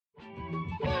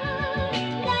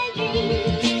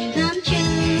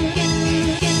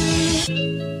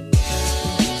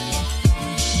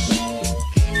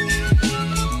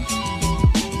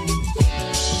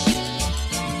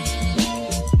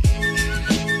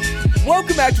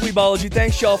Welcome back to Weebology.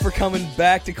 Thanks, y'all, for coming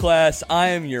back to class. I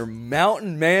am your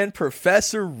mountain man,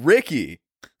 Professor Ricky.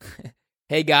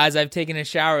 Hey, guys, I've taken a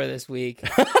shower this week.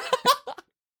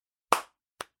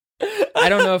 I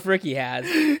don't know if Ricky has.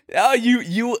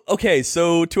 Okay,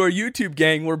 so to our YouTube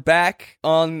gang, we're back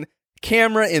on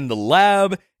camera in the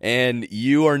lab, and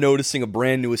you are noticing a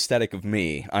brand new aesthetic of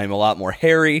me. I'm a lot more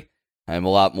hairy. I'm a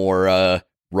lot more,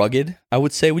 rugged, I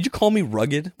would say. Would you call me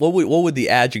rugged? What would the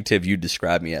adjective you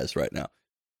describe me as right now?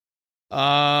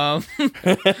 I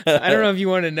don't know if you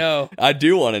want to know. I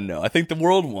do want to know. I think the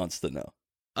world wants to know.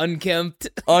 Unkempt.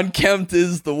 Unkempt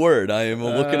is the word. I am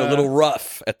looking a little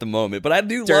rough at the moment, but I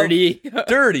do dirty. love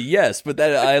dirty. Yes, but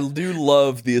that I do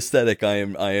love the aesthetic. I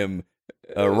am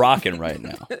rocking right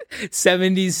now.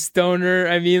 70s stoner.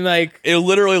 I mean, like, it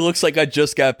literally looks like I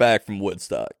just got back from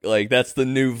Woodstock. Like, that's the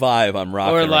new vibe I'm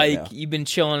rocking. Or like right now. You've been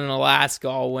chilling in Alaska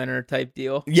all winter type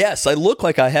deal. Yes, I look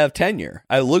like I have tenure.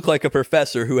 I look like a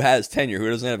professor who has tenure, who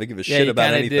doesn't have to give a shit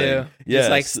about anything. Yes. Just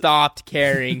like stopped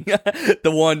caring.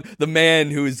 the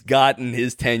man who's gotten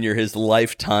his tenure, his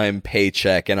lifetime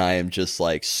paycheck, and I am just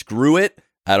like, screw it,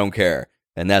 I don't care.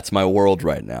 And that's my world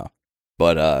right now.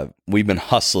 But we've been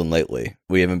hustling lately.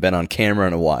 We haven't been on camera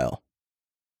in a while.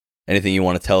 Anything you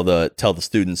want to tell the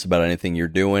students about anything you're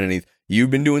doing? You've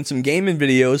been doing some gaming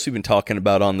videos we've been talking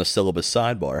about on the syllabus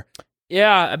sidebar.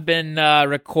 Yeah, I've been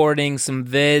recording some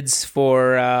vids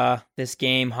for this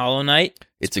game, Hollow Knight.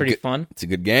 It's pretty fun. It's a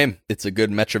good game. It's a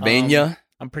good Metroidvania.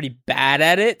 I'm pretty bad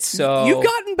at it, so... You've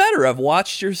gotten better. I've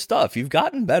watched your stuff. You've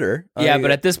gotten better. Yeah, but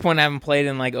at this point, I haven't played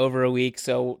in like over a week,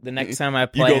 so the next time I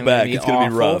play, you go back, it's going to be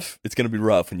awful. rough. It's going to be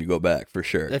rough when you go back, for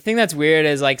sure. The thing that's weird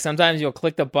is like sometimes you'll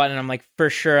click the button and I'm like,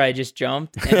 for sure I just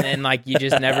jumped, and then like you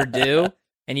just never do,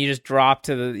 and you just drop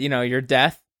to the, your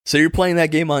death. So you're playing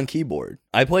that game on keyboard.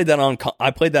 I played that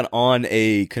on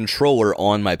a controller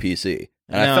on my PC.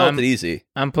 And I felt it easy.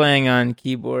 I'm playing on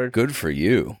keyboard. Good for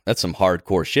you. That's some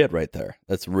hardcore shit right there.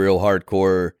 That's real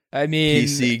hardcore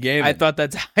PC gaming. I thought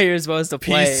that's how you're supposed to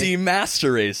play. PC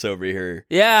Master Race over here.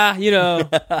 Yeah,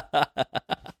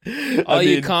 all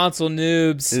you console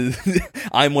noobs.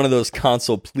 I'm one of those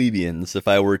console plebeians. If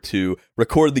I were to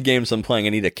record the games I'm playing, I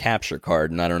need a capture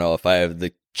card, and I don't know if I have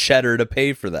the cheddar to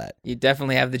pay for that. You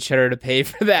definitely have the cheddar to pay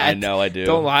for that. I know I do.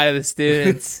 Don't lie to the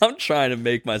students. I'm trying to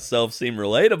make myself seem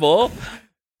relatable.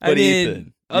 But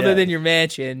Ethan, other than your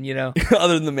mansion,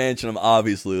 other than the mansion I'm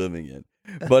obviously living in.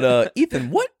 But Ethan,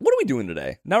 what are we doing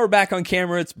today? Now we're back on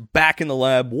camera. It's back in the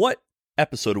lab. What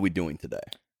episode are we doing today?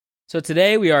 So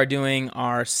today we are doing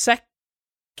our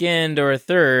second or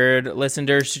third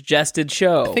listener suggested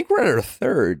show. I think we're at our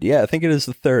third. Yeah, I think it is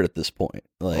the third at this point.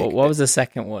 What was the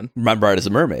second one? My Bride is a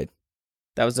Mermaid.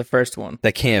 That was the first one.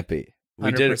 That can't be.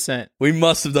 100%. We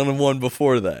must have done one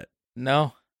before that.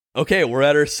 No. Okay, we're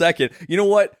at our second. You know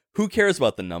what? Who cares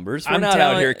about the numbers? We're not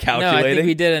out here calculating. No, I think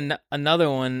we did another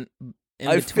one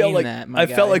between that. I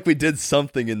felt like we did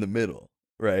something in the middle,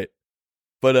 right?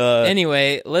 But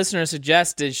anyway, listener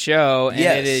suggested show, and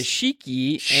it is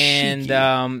Shiki.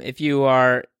 And if you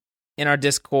are in our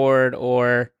Discord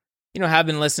or have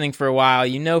been listening for a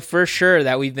while, for sure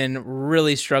that we've been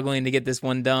really struggling to get this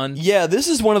one done. Yeah, this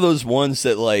is one of those ones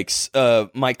that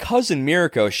my cousin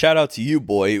Mirko, shout out to you,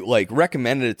 boy,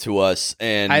 recommended it to us.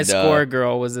 And High Score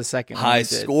Girl was the second one. High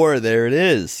Score, there it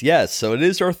is. Yes, so it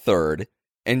is our third.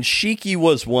 And Shiki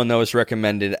was one that was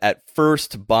recommended at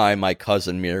first by my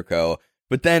cousin Mirko.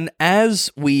 But then as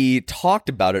we talked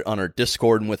about it on our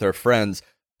Discord and with our friends,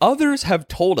 others have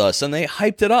told us, and they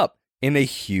hyped it up in a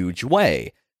huge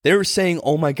way. They were saying,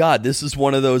 oh my God, this is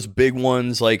one of those big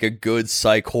ones, like a good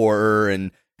psych horror,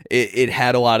 and it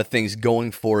had a lot of things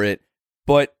going for it.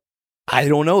 But I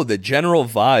don't know, the general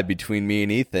vibe between me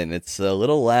and Ethan, it's a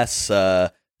little less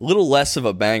of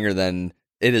a banger than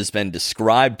it has been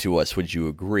described to us. Would you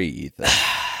agree, Ethan?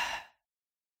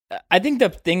 I think the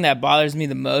thing that bothers me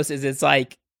the most is it's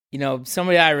like,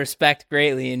 somebody I respect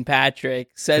greatly in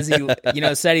Patrick says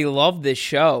said he loved this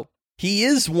show. He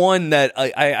is one that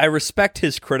I respect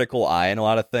his critical eye in a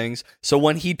lot of things. So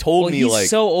when he told me, he's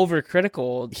so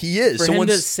overcritical. He is. For him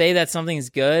to say that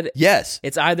something's good, yes,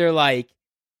 it's either like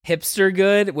hipster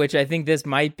good, which I think this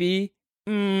might be,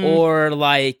 or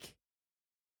like,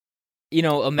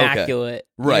 immaculate.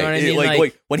 Okay. Right. You know what I mean?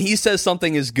 Like when he says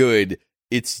something is good,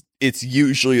 it's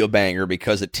usually a banger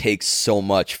because it takes so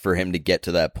much for him to get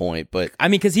to that point. But I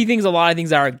mean, because he thinks a lot of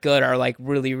things that are good are like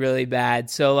really, really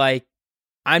bad. So like,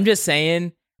 I'm just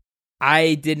saying,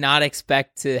 I did not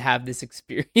expect to have this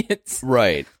experience.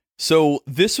 Right. So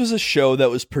this was a show that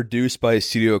was produced by a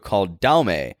studio called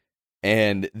Daume,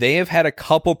 and they have had a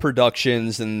couple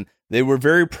productions, and They were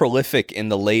very prolific in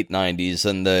the late 90s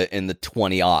and in the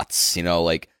 20-aughts, you know,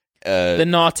 like the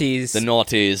naughties. The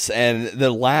naughties. And the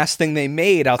last thing they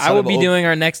made outside I will of be doing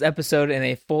our next episode in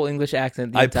a full English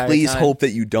accent the entire please time. hope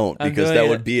that you don't, because that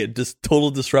would be a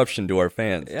total disruption to our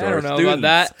fans. Yeah, I don't know students.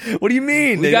 About that. What do you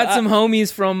mean? We got some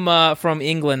homies from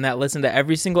England that listen to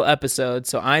every single episode,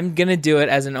 so I'm going to do it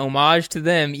as an homage to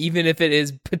them, even if it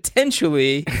is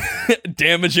potentially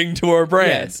damaging to our brand.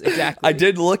 Yes, exactly. I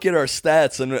did look at our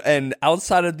stats, and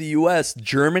outside of the US,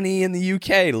 Germany and the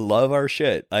UK love our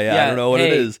shit. I don't know what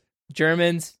it is.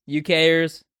 Germans,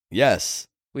 UKers. Yes.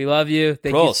 We love you.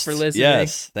 Thank you for listening.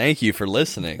 Yes, thank you for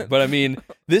listening. But I mean,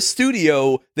 this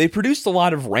studio, they produced a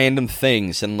lot of random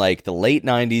things in like the late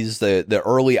 90s, the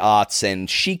early aughts, and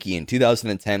Shiki in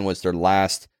 2010 was their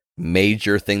last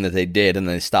major thing that they did, and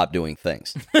then they stopped doing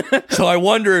things. So I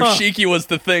wonder if Shiki was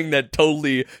the thing that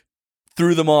totally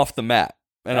threw them off the map.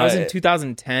 And that was in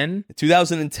 2010?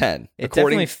 2010. It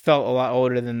definitely felt a lot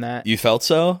older than that. You felt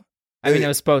so? I mean, it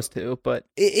was supposed to, but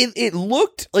it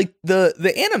looked like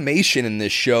the animation in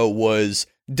this show was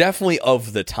definitely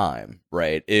of the time,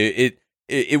 right?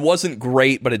 It wasn't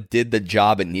great, but it did the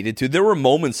job it needed to. There were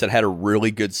moments that had a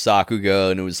really good Sakuga,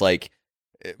 and it was like,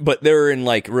 but they were in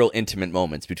like real intimate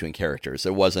moments between characters.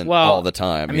 It wasn't all the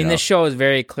time. I mean, this show is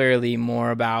very clearly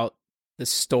more about the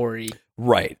story,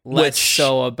 right? Less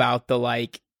so about the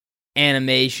like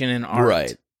animation and art,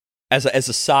 right? As a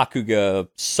Sakuga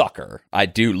sucker, I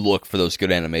do look for those good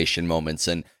animation moments,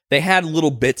 and they had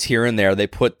little bits here and there. They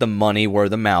put the money where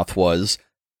the mouth was,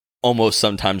 almost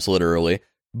sometimes literally,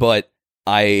 but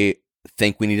I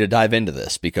think we need to dive into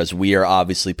this because we are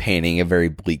obviously painting a very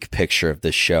bleak picture of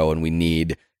this show, and we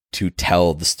need to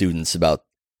tell the students about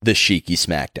the Shiki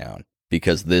Smackdown,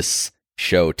 because this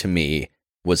show, to me,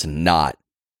 was not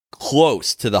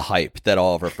close to the hype that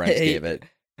all of our friends gave it.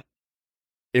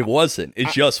 It wasn't. It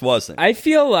just wasn't. I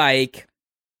feel like,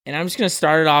 and I'm just going to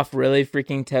start it off really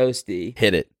freaking toasty.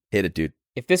 Hit it, dude.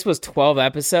 If this was 12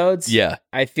 episodes, yeah,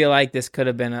 I feel like this could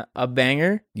have been a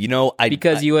banger. You know,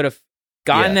 because you would have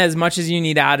gotten as much as you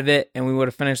need out of it, and we would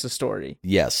have finished the story.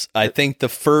 Yes. I think the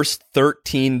first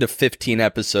 13 to 15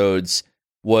 episodes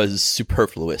was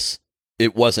superfluous.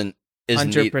 It wasn't as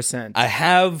 100%. neat. I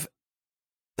have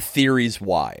theories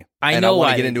why. I want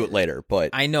to get into it later,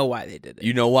 but I know why they did it.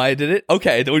 You know why I did it?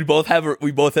 Okay, then we both have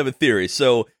a theory.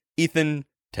 So, Ethan,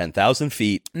 10,000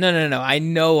 feet. No. I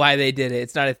know why they did it.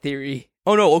 It's not a theory.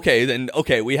 Oh no, okay, then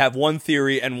we have one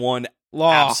theory and one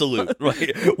law. Absolute,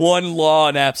 right? One law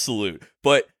and absolute.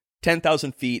 But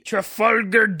 10,000 feet.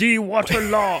 Trafalgar D. Water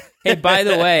Law. Hey, by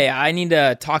the way, I need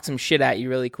to talk some shit at you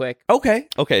really quick. Okay,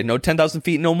 no 10,000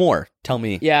 feet, no more. Tell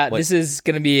me. Yeah, this is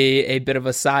going to be a bit of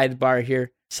a sidebar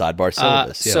here. Sidebar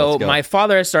syllabus. Yeah, so my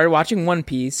father has started watching One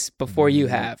Piece before you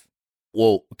have.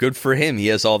 Well, good for him. He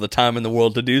has all the time in the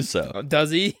world to do so.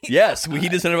 Does he? Yes. He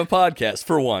doesn't have a podcast,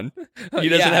 for one. He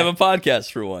doesn't have a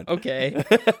podcast, for one. Okay.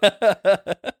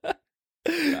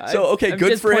 So, okay, I'm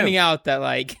good just for him. pointing out that,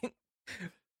 like,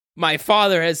 my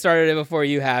father has started it before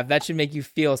you have. That should make you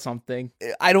feel something.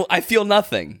 I feel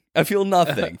nothing. I feel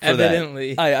nothing for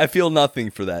Evidently. that. I feel nothing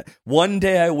for that. One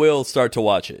day I will start to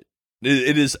watch it.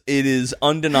 It is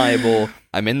undeniable.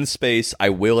 I'm in the space. I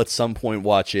will at some point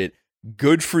watch it.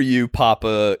 Good for you,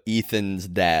 Papa Ethan's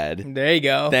dad. There you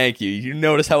go. Thank you. You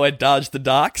notice how I dodged the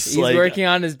docs? He's working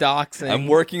on his doxing. I'm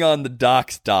working on the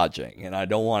docs dodging, and I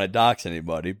don't want to dox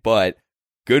anybody, but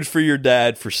good for your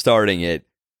dad for starting it,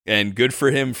 and good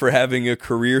for him for having a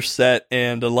career set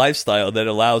and a lifestyle that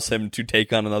allows him to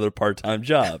take on another part-time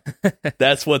job.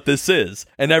 That's what this is,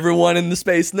 and everyone in the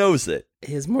space knows it.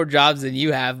 He has more jobs than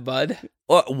you have, bud.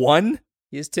 One?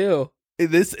 He has two. Is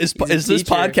this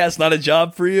podcast not a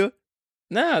job for you?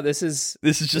 No, this is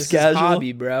just casual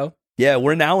hobby, bro. Yeah,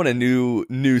 we're now in a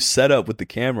new setup with the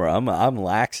camera. I'm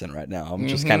laxing right now. I'm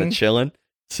just kind of chilling.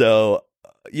 So,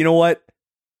 you know what?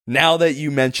 Now that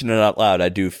you mention it out loud, I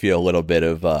do feel a little bit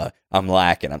of I'm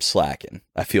lacking, I'm slacking.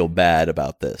 I feel bad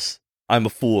about this. I'm a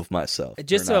fool of myself.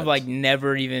 Just to have like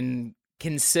never even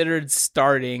considered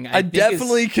starting. I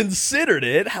definitely considered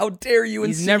it. How dare you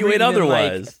insinuate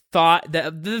otherwise?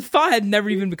 The thought had never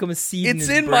even become a seed. It's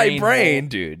in my brain,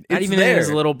 dude. Not even in his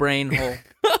little brain hole.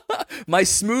 My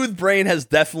smooth brain has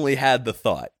definitely had the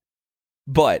thought.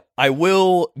 But I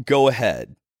will go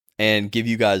ahead and give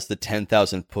you guys the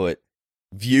 10,000 foot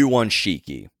view on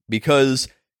Shiki, because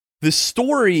the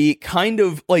story kind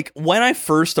of, like, when I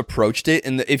first approached it,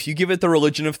 and if you give it the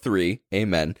religion of 3,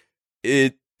 amen,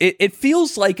 it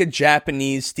feels like a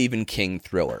Japanese Stephen King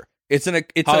thriller. It's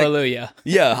hallelujah.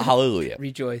 Hallelujah.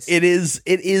 Rejoice. It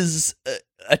is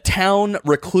a town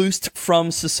reclused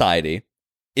from society.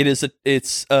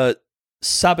 It's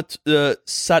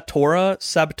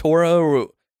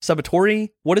Sabatori?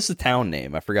 What is the town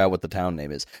name? I forgot what the town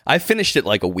name is. I finished it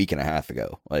like a week and a half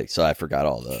ago. So I forgot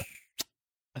all the...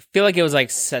 I feel like it was like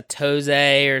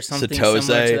Satose or something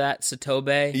similar to that.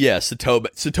 Satobe. Yeah,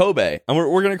 Satobe. And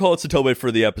we're going to call it Satobe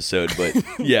for the episode, but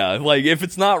yeah, like if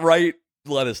it's not right,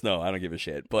 let us know. I don't give a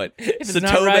shit. But if it's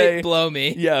not right, blow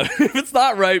me. Yeah, if it's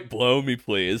not right, blow me,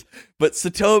 please. But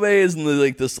Satobe is in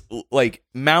like this like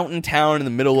mountain town in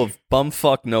the middle of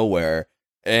bumfuck nowhere,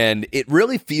 and it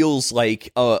really feels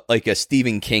like a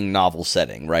Stephen King novel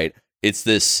setting, right? It's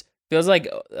this feels like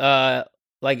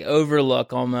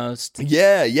Overlook almost.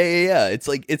 Yeah. It's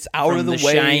like it's out of the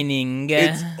way. Shining.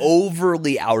 It's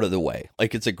overly out of the way.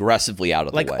 Like it's aggressively out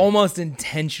of the way. Like almost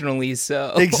intentionally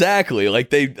so. Exactly. Like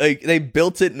they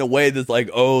built it in a way that's like,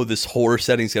 oh, this horror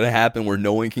setting's gonna happen where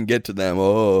no one can get to them.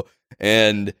 Oh,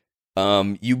 and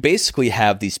you basically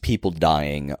have these people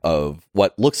dying of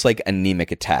what looks like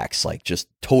anemic attacks, like just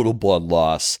total blood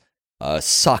loss,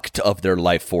 sucked of their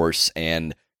life force,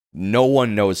 and no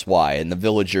one knows why, and the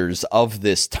villagers of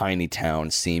this tiny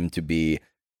town seem to be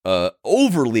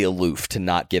overly aloof to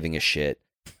not giving a shit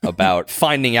about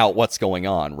finding out what's going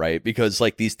on, right? Because,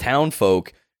 like, these town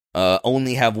folk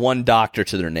only have one doctor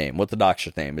to their name. What's the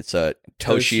doctor's name? It's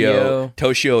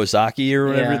Toshio Ozaki or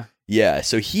whatever. Yeah,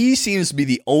 so he seems to be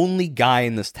the only guy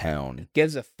in this town who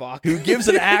gives a fuck. Who gives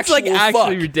an actual it's like actually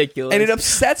fuck. Ridiculous. And it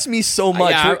upsets me so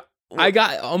much. I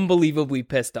got unbelievably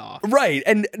pissed off. Right.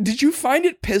 And did you find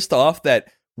it pissed off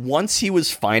that once he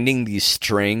was finding these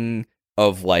string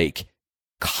of like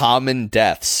common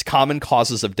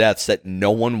causes of deaths that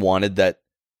no one wanted that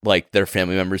like their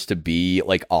family members to be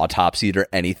like autopsied or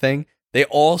anything, they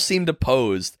all seemed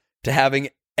opposed to having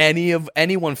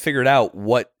anyone figured out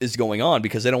what is going on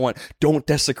because they don't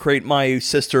desecrate my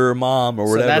sister or mom or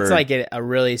whatever. So that's like a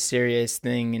really serious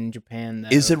thing in Japan, though.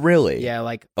 Is it really? Yeah,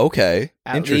 like okay,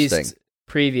 interesting. Least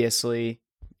previously,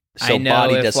 so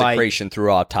body desecration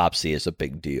through autopsy is a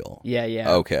big deal.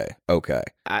 Yeah. Okay.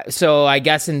 So I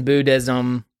guess in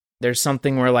Buddhism, there's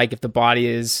something where like if the body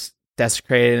is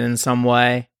desecrated in some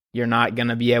way, you're not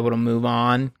gonna be able to move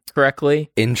on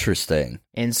correctly. Interesting.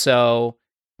 And so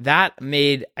that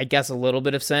made, I guess, a little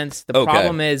bit of sense. The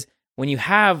problem is when you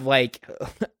have like,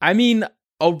 I mean,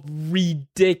 a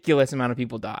ridiculous amount of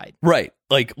people died. Right.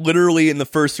 Like literally in the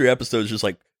first 3 episodes, just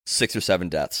like 6 or 7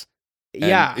 deaths.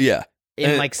 Yeah. Yeah.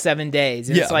 In like 7 days.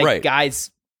 And it's like, right. Guys,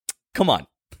 come on.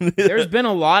 There's been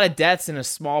a lot of deaths in a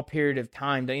small period of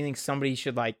time. Don't you think somebody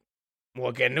should like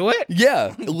look into it?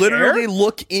 Yeah. Literally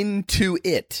look into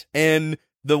it. And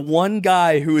the one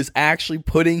guy who is actually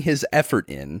putting his effort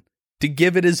in to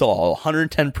give it his all,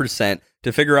 110%,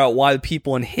 to figure out why the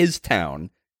people in his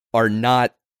town are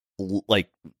not, like,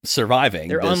 surviving.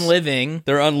 They're unliving.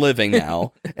 They're unliving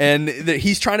now. And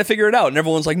he's trying to figure it out. And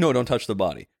everyone's like, no, don't touch the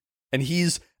body. And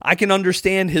I can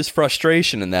understand his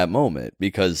frustration in that moment.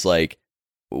 Because, like,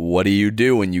 what do you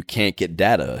do when you can't get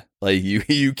data? Like,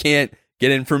 you can't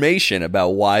get information about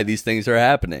why these things are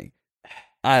happening.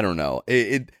 I don't know.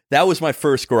 That was my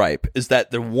first gripe, is that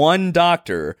the one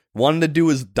doctor wanted to do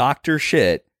his doctor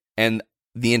shit, and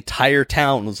the entire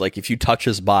town was like, if you touch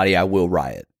his body, I will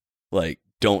riot. Like,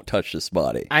 don't touch this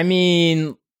body. I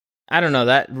mean, I don't know.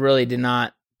 That really did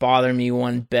not bother me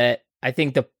one bit. I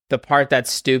think the part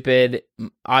that's stupid,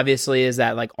 obviously, is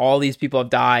that, like, all these people have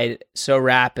died so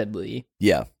rapidly.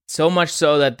 Yeah. So much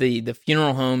so that the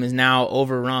funeral home is now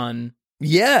overrun.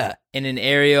 Yeah. In an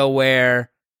area where,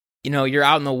 you know, you're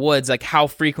out in the woods, like how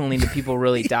frequently do people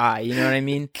really die? You know what I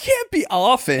mean? Can't be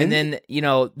often. And then, you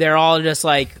know, they're all just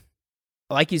like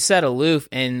you said, aloof,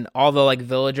 and all the like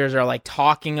villagers are like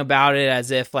talking about it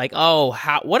as if like, oh,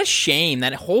 what a shame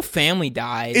that whole family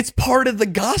died. It's part of the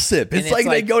gossip. It's like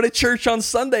they go to church on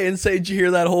Sunday and say, did you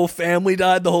hear that whole family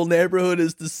died? The whole neighborhood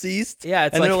is deceased. Yeah,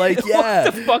 it's and they're like, yeah,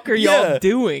 what the fuck are y'all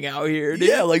doing out here, dude?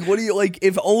 Yeah, like, what do you, like,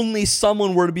 if only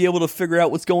someone were to be able to figure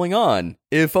out what's going on.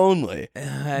 If only.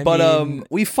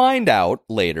 We find out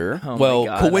later,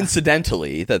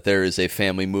 coincidentally, that there is a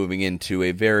family moving into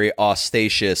a very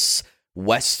ostentatious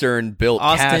Western-built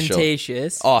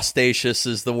ostentatious. Ostentatious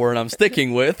is the word I'm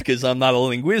sticking with because I'm not a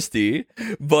linguiste,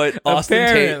 but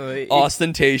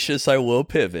ostentatious, I will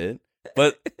pivot.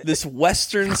 But this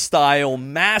Western-style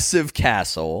massive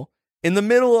castle in the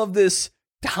middle of this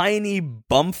tiny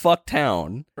bumfuck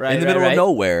town in the middle of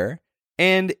nowhere,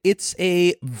 and it's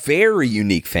a very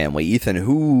unique family. Ethan,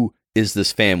 who is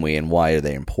this family and why are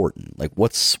they important? Like,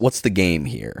 what's the game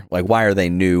here? Like, why are they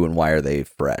new and why are they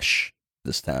fresh?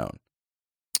 This town.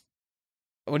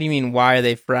 What do you mean? Why are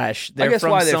they fresh? They're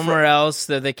from somewhere else.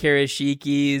 They're the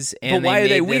Kirishikis, and but why are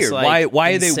they weird? This, like,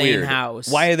 why are they weird?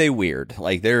 House. Why are they weird?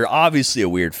 Like, they're obviously a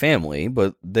weird family,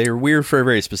 but they're weird for a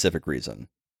very specific reason.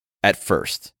 At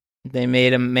first, they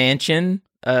made a mansion,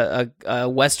 a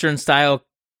Western style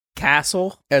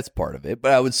castle. That's part of it,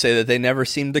 but I would say that they never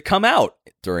seem to come out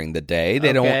during the day.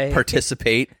 They don't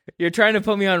participate. You're trying to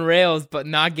put me on rails, but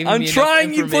not giving me enough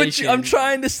information. I'm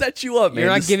trying to set you up, man.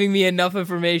 You're not giving me enough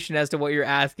information as to what you're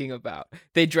asking about.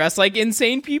 They dress like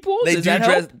insane people? They do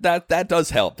dress. That does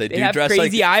help. They do have dress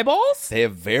crazy eyeballs? They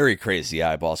have very crazy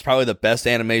eyeballs. Probably the best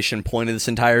animation point of this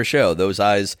entire show. Those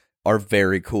eyes are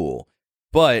very cool.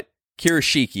 But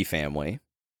Kirishiki family,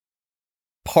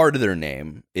 part of their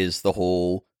name is the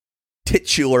whole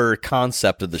titular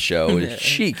concept of the show is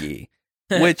Shiki,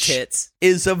 which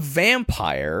is a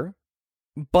vampire,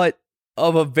 but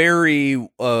of a very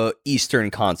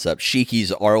Eastern concept.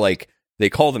 Shikis are like, they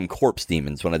call them corpse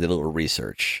demons when I did a little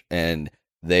research, and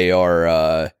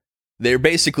they're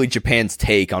basically Japan's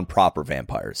take on proper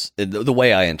vampires. The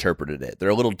way I interpreted it, they're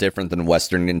a little different than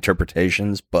Western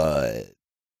interpretations, but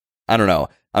I don't know.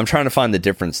 I'm trying to find the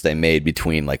difference they made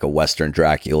between like a Western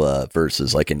Dracula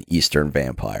versus like an Eastern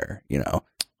vampire, you know?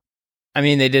 I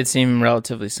mean, they did seem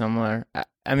relatively similar.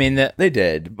 I mean, they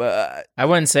did, but I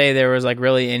wouldn't say there was like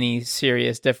really any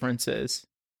serious differences.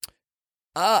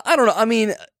 I don't know. I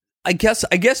mean, I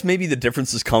guess maybe the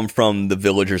differences come from the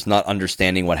villagers not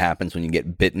understanding what happens when you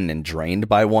get bitten and drained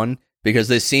by one, because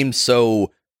they seem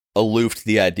so aloof to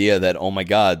the idea that, oh my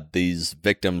God, these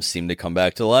victims seem to come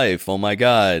back to life. Oh my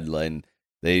God. And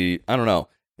I don't know.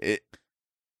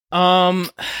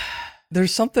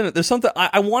 There's something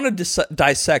I want to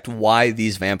dissect why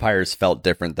these vampires felt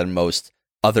different than most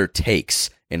other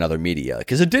takes in other media,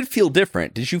 because it did feel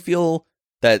different. Did you feel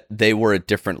that they were a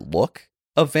different look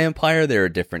of vampire? They're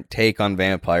a different take on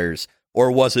vampires,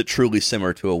 or was it truly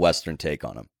similar to a Western take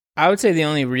on them? I would say the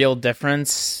only real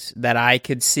difference that I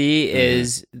could see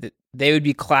is that they would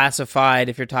be classified,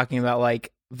 if you're talking about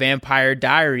like Vampire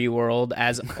Diary world,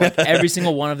 as like every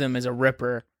single one of them is a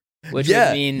ripper, which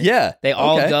would mean they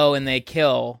all go and they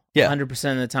kill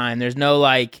 100% of the time. There's no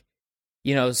like,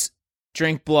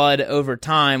 drink blood over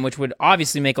time, which would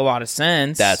obviously make a lot of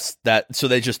sense. So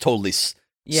they just totally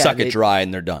suck it dry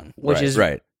and they're done. Which is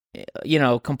right.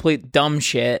 Complete dumb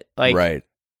shit. Like, right.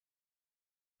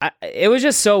 It was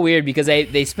just so weird because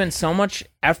they spent so much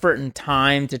effort and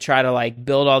time to try to like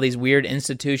build all these weird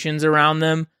institutions around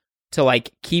them to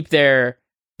like keep their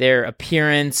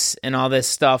appearance and all this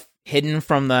stuff hidden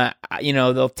from the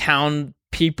town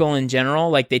people in general.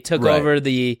 Like they took over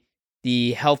the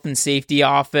health and safety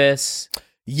office.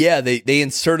 Yeah, they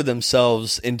inserted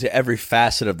themselves into every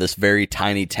facet of this very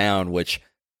tiny town, which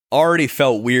already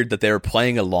felt weird that they were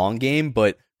playing a long game,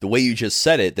 but the way you just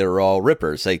said it, they're all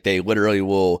rippers. Like they literally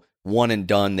will one and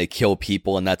done, they kill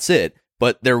people and that's it.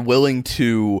 But they're willing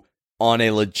to, on a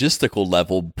logistical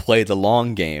level, play the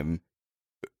long game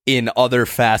in other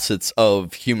facets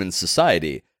of human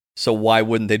society. So why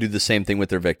wouldn't they do the same thing with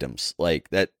their victims? Like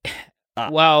that.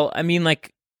 Well, I mean,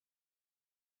 like,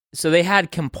 so they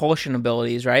had compulsion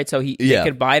abilities, right? So they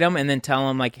could bite them and then tell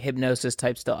them like hypnosis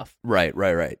type stuff. Right.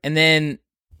 And then,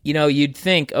 you'd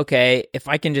think, okay, if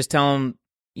I can just tell them,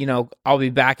 I'll be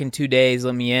back in 2 days,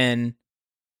 let me in.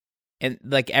 And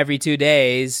like every 2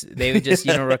 days, they would just,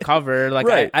 recover.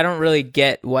 Like, I don't really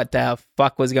get what the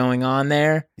fuck was going on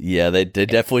there. Yeah, they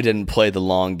definitely didn't play the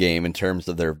long game in terms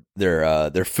of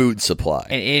their food supply.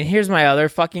 And here's my other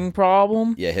fucking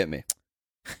problem. Yeah, hit me.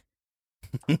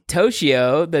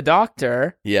 Toshio, the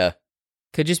doctor,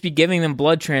 could just be giving them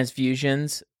blood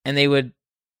transfusions and they would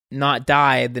not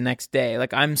die the next day.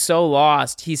 Like, I'm so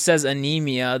lost. He says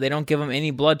anemia. They don't give him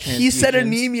any blood transfusions. He said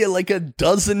anemia like a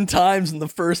dozen times in the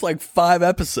first 5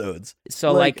 episodes.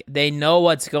 So they know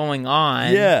what's going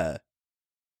on. Yeah.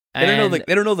 They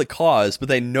don't know the cause, but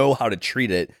they know how to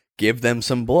treat it. Give them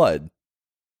some blood.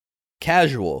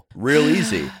 Casual, real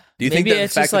easy. Do you think that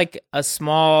it's just like a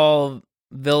small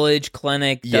village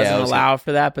clinic doesn't allow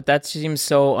for that, but that seems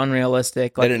so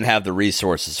unrealistic. They didn't have the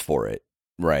resources for it.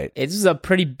 Right. It's a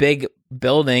pretty big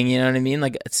building, you know what I mean?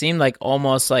 Like, it seemed like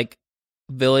almost like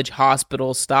village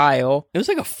hospital style. It was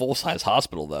like a full-size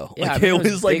hospital, though. Yeah, like, it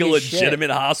was like a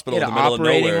legitimate hospital in the middle of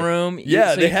nowhere. Operating room.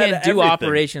 Yeah, they can't do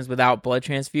operations without blood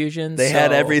transfusions. They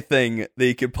had everything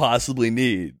they could possibly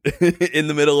need in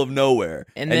the middle of nowhere,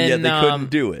 and then, yet they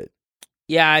couldn't do it.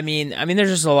 Yeah, I mean, there's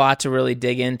just a lot to really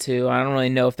dig into. I don't really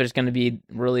know if there's going to be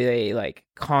really a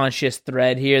conscious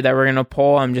thread here that we're going to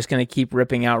pull. I'm just going to keep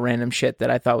ripping out random shit that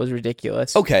I thought was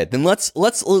ridiculous. Okay, then let's.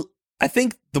 I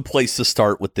think the place to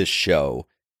start with this show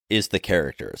is the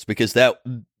characters, because that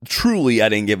truly I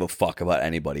didn't give a fuck about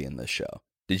anybody in this show.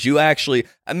 Did you actually?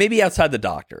 Maybe outside the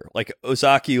doctor, like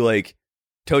Ozaki, like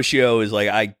Toshio is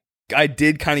like I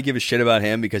did kind of give a shit about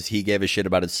him because he gave a shit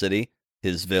about his city,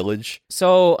 his village.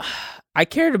 So I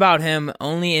cared about him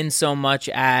only in so much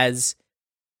as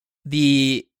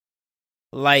the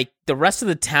rest of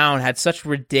the town had such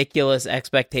ridiculous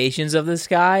expectations of this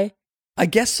guy. I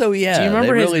guess so, yeah. Do you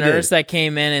remember his really nurse that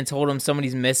came in and told him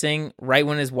somebody's missing right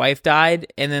when his wife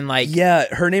died? And then yeah,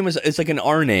 her name it's like an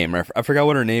R name. I forgot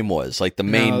what her name was. Like the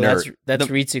main nurse. That's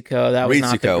Ritsuko. That was Ritsuko.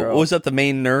 not the girl. Was that the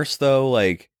main nurse though?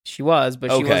 Like she was,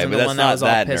 but she wasn't the one that was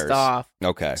all pissed off.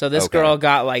 Okay. So this girl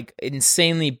got like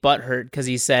insanely butthurt because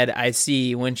he said, "I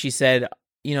see," when she said,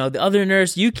 the other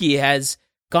nurse Yuki has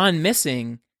gone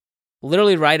missing.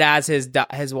 Literally right as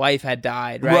his wife had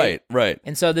died, right? Right.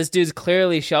 And so this dude's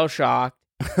clearly shell-shocked,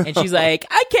 and she's like,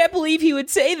 I can't believe he would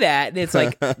say that. And it's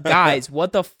like, guys,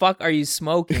 what the fuck are you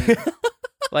smoking?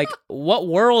 Like, what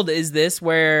world is this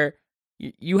where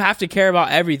you have to care about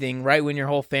everything right when your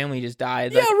whole family just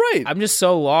died? Like, yeah, right. I'm just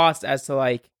so lost as to,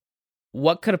 like,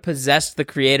 what could have possessed the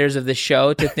creators of the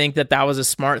show to think that was a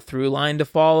smart through line to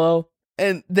follow.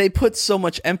 And they put so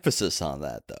much emphasis on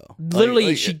that, though.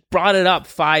 Literally, she brought it up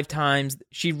 5 times.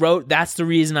 She wrote, "That's the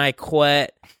reason I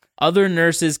quit." Other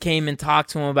nurses came and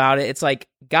talked to him about it. It's like,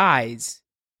 guys.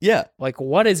 Yeah. Like,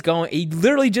 what is going... He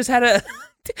literally just had a...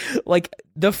 like,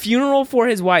 the funeral for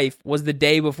his wife was the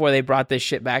day before they brought this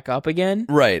shit back up again.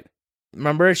 Right.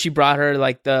 Remember, she brought her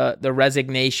like the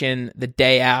resignation the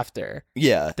day after.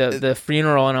 Yeah, the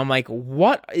funeral, and I'm like,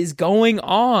 what is going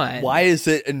on? Why is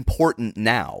it important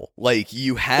now? Like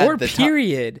you had or the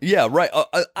period. Yeah, right.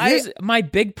 Here's my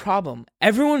big problem: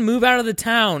 everyone move out of the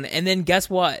town, and then guess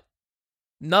what?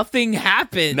 Nothing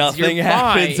happens. Nothing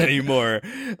happens anymore.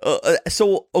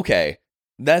 So okay,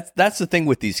 that's the thing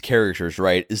with these characters,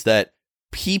 right? Is that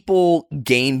people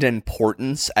gained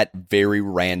importance at very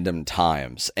random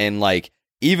times, and like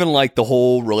even like the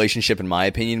whole relationship, in my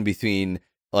opinion, between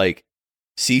like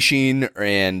Sishin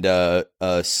and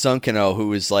Sunkano,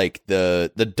 who is like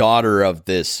the daughter of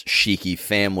this Shiki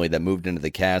family that moved into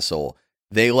the castle.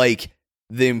 They like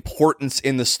the importance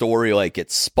in the story like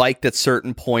it spiked at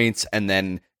certain points, and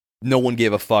then no one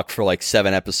gave a fuck for like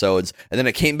 7 episodes, and then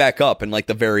it came back up in like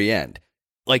the very end.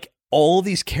 Like all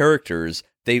these characters,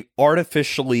 they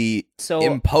artificially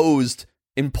imposed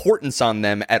importance on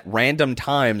them at random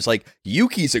times. Like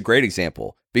Yuki's a great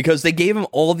example because they gave him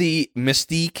all the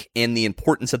mystique and the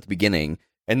importance at the beginning,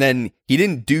 and then he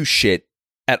didn't do shit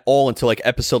at all until like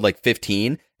episode like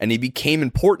 15, and he became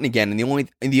important again. And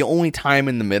the only time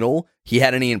in the middle he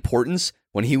had any importance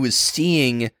when he was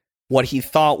seeing what he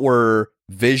thought were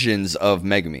visions of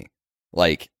Megumi,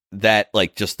 like that,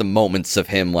 like just the moments of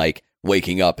him like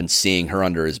waking up and seeing her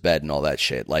under his bed and all that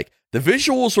shit. Like the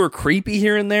visuals were creepy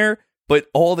here and there, but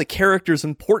all the characters'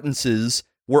 importances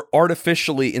were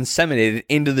artificially inseminated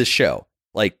into the show,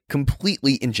 like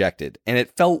completely injected, and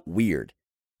it felt weird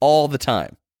all the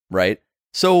time, right?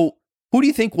 So who do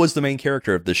you think was the main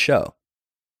character of this show?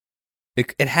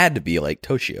 It had to be like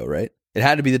Toshio, right? It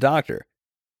had to be the doctor.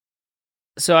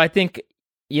 So I think,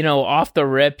 off the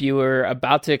rip, you were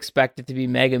about to expect it to be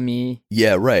Megumi.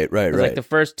 Yeah, right. Like the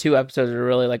first 2 episodes are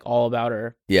really like all about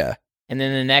her. Yeah. And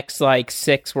then the next like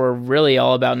 6 were really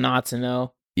all about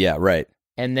Natsuno. Yeah, right.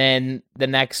 And then the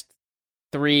next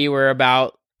 3 were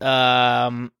about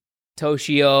Toshio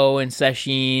and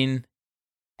Sesshin.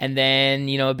 And then,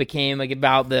 it became like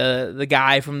about the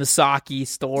guy from the sake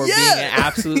store being an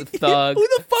absolute thug. Who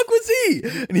the fuck was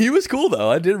he? And he was cool though.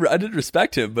 I did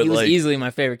respect him, but he was easily my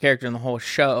favorite character in the whole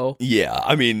show. Yeah,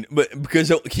 I mean, but because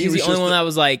he was the only one that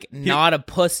was like not a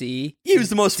pussy. He was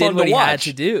the most fun to watch. Did what he had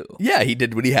to do. Yeah, he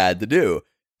did what he had to do,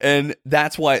 and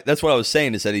that's what I was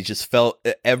saying is that he just felt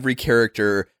every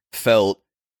character felt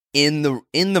in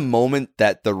the moment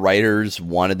that the writers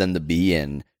wanted them to be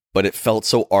in. But it felt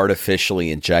so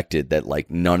artificially injected that like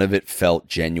none of it felt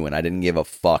genuine. I didn't give a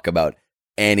fuck about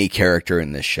any character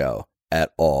in this show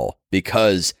at all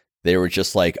because they were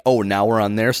just like, oh, now we're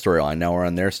on their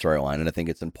storyline. And I think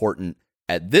it's important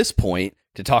at this point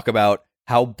to talk about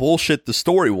how bullshit the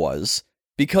story was,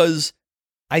 because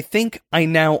I think I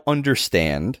now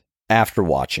understand after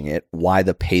watching it why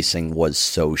the pacing was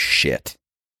so shit.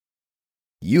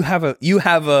 You have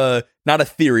a not a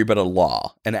theory, but a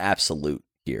law, an absolute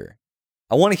here.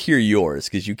 I want to hear yours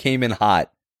because you came in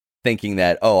hot thinking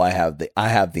that, oh, I have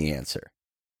the answer.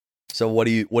 So what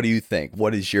do you think?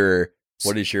 What is your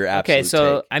absolute Okay,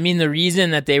 so take? I mean, the reason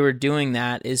that they were doing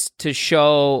that is to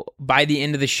show by the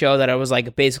end of the show that I was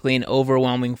like basically an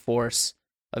overwhelming force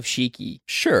of Shiki.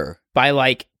 Sure. By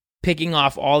like picking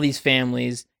off all these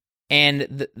families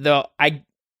And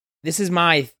this is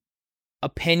my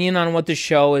opinion on what the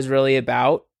show is really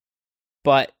about,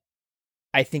 but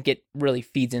I think it really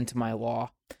feeds into my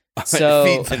law. So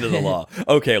it feeds into the law.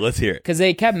 Okay, let's hear it. Because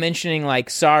they kept mentioning, like,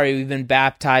 sorry, we've been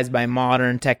baptized by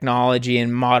modern technology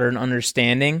and modern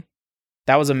understanding.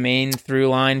 That was a main through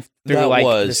line through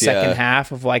the second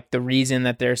half of like the reason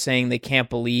that they're saying they can't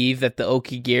believe that the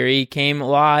Okigiri came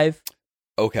alive.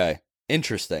 Okay,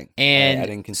 interesting. And I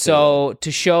didn't consider that.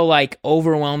 To show like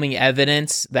overwhelming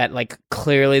evidence that like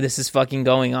clearly this is fucking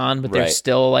going on, but they're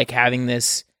still like having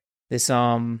this I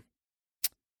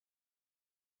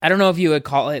don't know if you would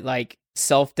call it like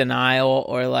self-denial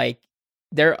or like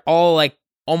they're all like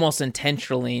almost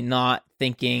intentionally not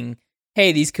thinking,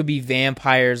 hey, these could be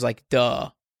vampires, like, duh.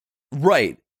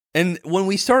 Right. And when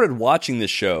we started watching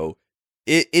this show,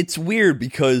 it's weird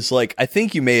because, like, I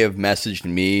think you may have messaged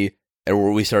me and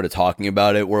where we started talking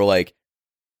about it, where, like,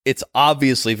 it's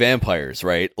obviously vampires,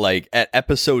 right? Like, at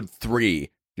episode 3,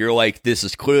 you're like, this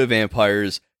is clearly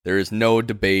vampires. There is no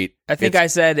debate. I think I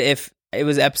said if it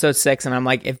was episode 6, and I'm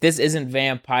like, if this isn't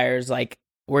vampires, like,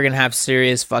 we're going to have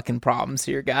serious fucking problems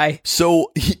here, guy.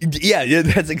 So, yeah,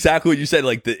 that's exactly what you said.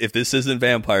 Like, if this isn't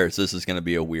vampires, this is going to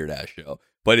be a weird-ass show.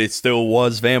 But it still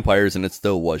was vampires, and it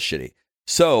still was shitty.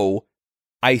 So,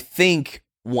 I think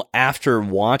after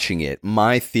watching it,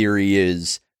 my theory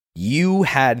is you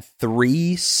had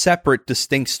 3 separate,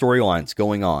 distinct storylines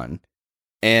going on.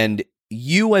 And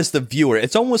you, as the viewer,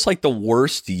 it's almost like the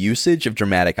worst usage of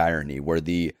dramatic irony, where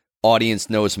the audience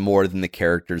knows more than the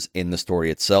characters in the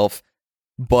story itself.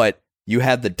 But you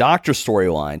had the doctor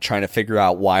storyline trying to figure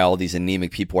out why all these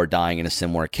anemic people are dying in a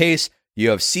similar case.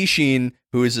 You have Sishin,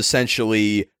 who is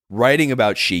essentially writing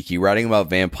about Shiki, writing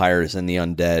about vampires and the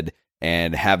undead,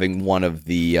 and having one of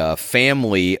the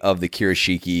family of the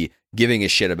Kirishiki giving a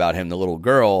shit about him, the little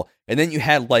girl. And then you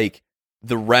had, like,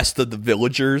 the rest of the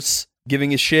villagers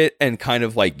giving a shit, and kind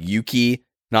of, like, Yuki,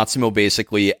 Natsumo,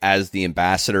 basically as the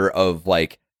ambassador of,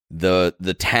 like,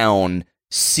 the town,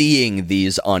 seeing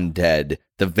these undead,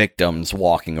 the victims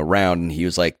walking around, and he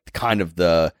was like kind of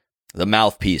the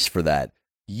mouthpiece for that.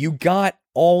 You got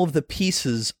all of the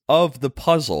pieces of the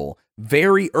puzzle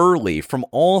very early from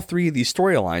all 3 of these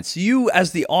storylines, so you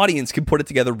as the audience can put it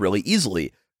together really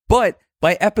easily. But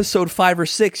by episode 5 or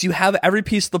 6, you have every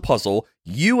piece of the puzzle.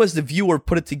 You as the viewer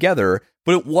put it together,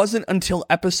 but it wasn't until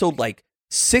episode like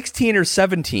 16 or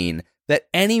 17 that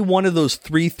any one of those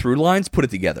 3 through lines put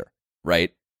it together,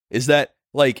 right? Is that,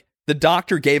 like, the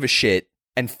doctor gave a shit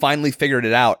and finally figured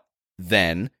it out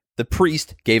then. The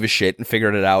priest gave a shit and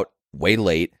figured it out way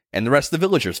late. And the rest of the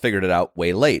villagers figured it out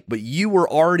way late. But you were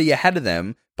already ahead of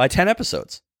them by 10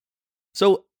 episodes.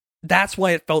 So that's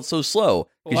why it felt so slow,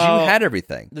 because you had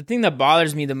everything. The thing that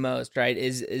bothers me the most, right,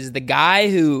 is the guy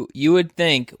who you would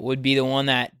think would be the one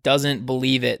that doesn't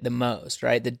believe it the most,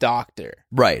 right? The doctor.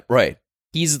 Right.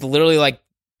 He's literally like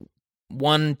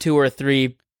 1, 2, or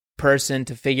 3 person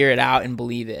to figure it out and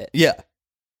believe it. Yeah.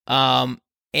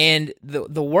 And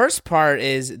the worst part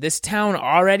is this town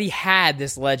already had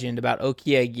this legend about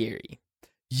Okigiri.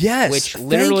 Yes. Which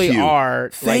literally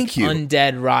are like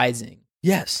undead rising.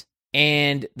 Yes.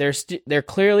 And they're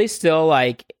clearly still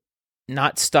like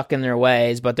not stuck in their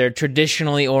ways, but they're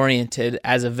traditionally oriented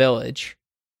as a village.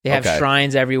 They have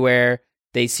shrines everywhere.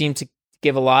 They seem to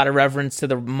give a lot of reverence to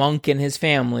the monk and his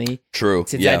family. True.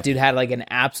 Since that dude had like an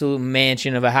absolute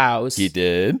mansion of a house. He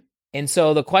did. And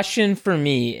so the question for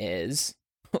me is,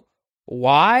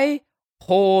 why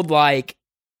hold like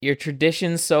your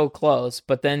traditions so close,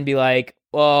 but then be like,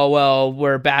 oh, well,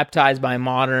 we're baptized by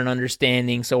modern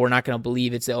understanding, so we're not going to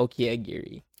believe it's the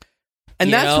Okigiri.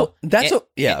 And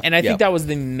And I think that was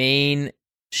the main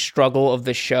struggle of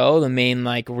the show, the main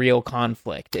like real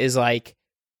conflict is like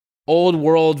old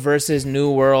world versus new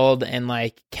world, and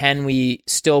like, can we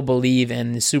still believe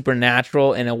in the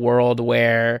supernatural in a world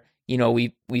where, you know,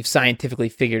 we've scientifically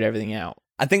figured everything out?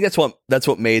 I think that's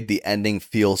what made the ending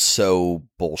feel so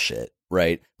bullshit,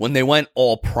 right? When they went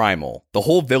all primal, the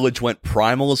whole village went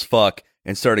primal as fuck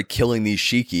and started killing these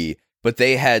Shiki, but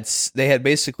they had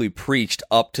basically preached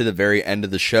up to the very end of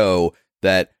the show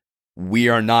that we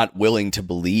are not willing to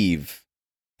believe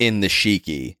in the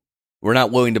Shiki. We're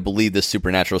not willing to believe this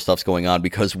supernatural stuff's going on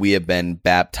because we have been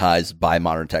baptized by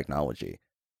modern technology.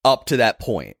 Up to that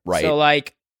point, right? So,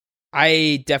 like,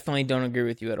 I definitely don't agree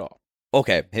with you at all.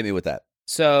 Okay, hit me with that.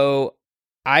 So,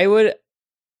 I would,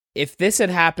 if this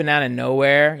had happened out of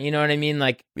nowhere, you know what I mean?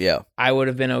 Like, yeah, I would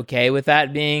have been okay with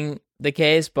that being the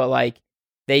case, but, like,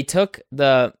 they took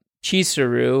the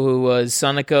Chizuru, who was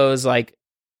Sanako's, like,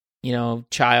 you know,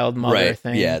 child mother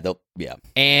thing. Yeah,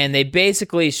 and they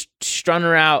basically strung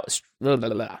her out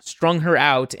strung her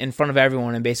out in front of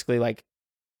everyone and basically like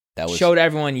showed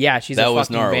everyone, she's a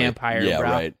fucking vampire, bro.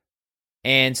 Right.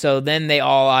 And so then they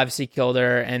all obviously killed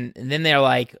her, and then they're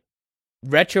like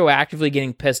retroactively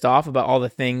getting pissed off about all the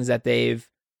things that they've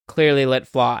clearly let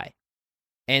fly.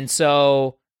 And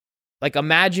so, like,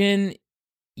 imagine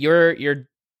you're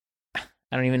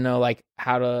I don't even know like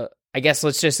how to. I guess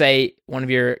let's just say one of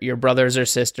your brothers or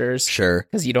sisters. Sure.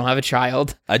 Because you don't have a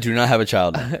child. I do not have a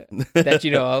child. That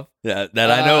you know of. Yeah, that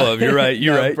I know of. You're right.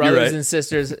 You're right. Brothers and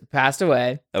sisters passed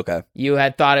away. Okay. You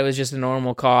had thought it was just a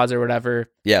normal cause or whatever.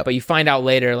 Yeah. But you find out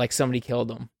later, like, somebody killed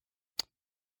them.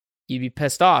 You'd be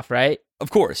pissed off, right?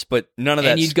 Of course, but none of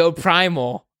that. And you'd go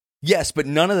primal. Yes, but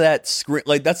none of that.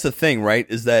 Like, that's the thing, right?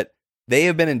 Is that they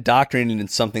have been indoctrinated in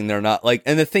something they're not like.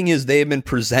 And the thing is, they have been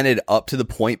presented up to the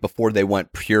point before they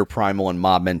went pure primal and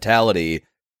mob mentality,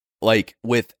 like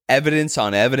with evidence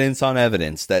on evidence on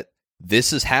evidence that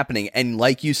this is happening. And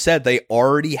like you said, they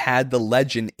already had the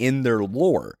legend in their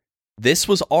lore. This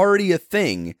was already a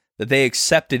thing that they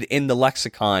accepted in the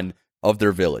lexicon of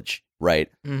their village, right?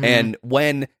 Mm-hmm. And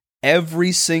when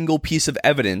every single piece of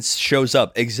evidence shows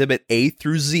up, exhibit A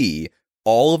through Z,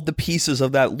 all of the pieces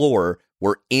of that lore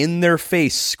were in their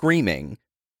face screaming,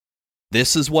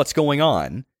 this is what's going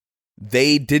on.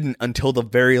 They didn't, until the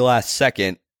very last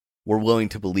second, were willing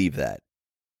to believe that.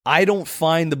 I don't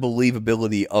find the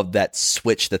believability of that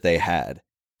switch that they had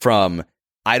from,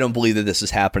 I don't believe that this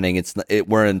is happening.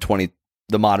 We're in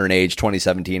the modern age,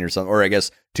 2017 or something, or I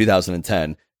guess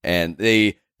 2010. And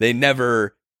they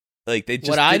never, like, they just.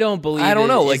 What I don't believe I don't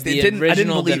know, like, they didn't,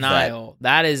 original denial.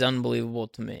 That is unbelievable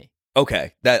to me.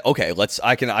 Okay.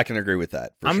 I can agree with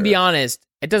that. I'm gonna be honest.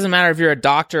 It doesn't matter if you're a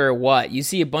doctor or what. You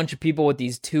see a bunch of people with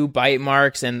these 2 bite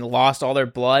marks and lost all their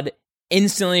blood.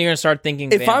 Instantly, you're gonna start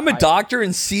thinking. If I'm a doctor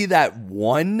and see that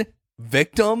one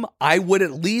victim, I would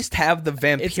at least have the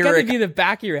vampiric. It's gonna be the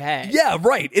back of your head. Yeah,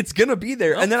 right. It's gonna be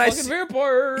there, and then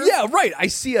vampire. Yeah, right. I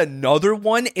see another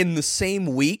one in the same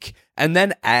week, and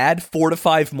then add 4 to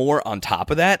 5 more on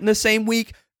top of that in the same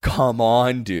week. Come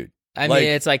on, dude. I mean,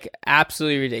 it's like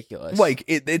absolutely ridiculous. Like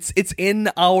it's in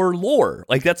our lore.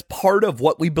 Like that's part of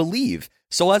what we believe.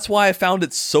 So that's why I found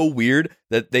it so weird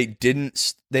that they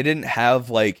didn't have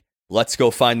like, let's go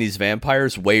find these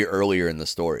vampires way earlier in the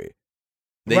story.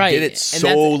 They did it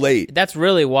so late. That's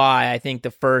really why I think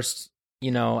the first,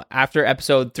 after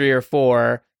episode 3 or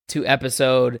 4 to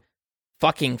episode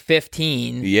fucking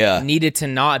 15, needed to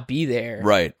not be there.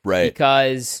 Right.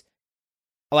 Because,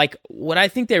 like, what I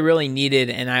think they really needed,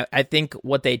 and I think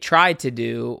what they tried to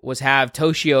do was have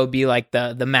Toshio be like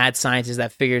the mad scientist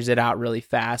that figures it out really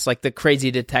fast, like the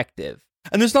crazy detective.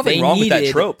 And there's nothing wrong with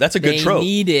that trope. That's a good trope. They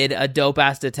needed a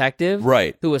dope-ass detective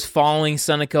who was following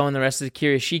Sunako and the rest of the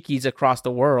Kirishikis across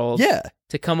the world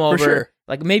to come over. For sure.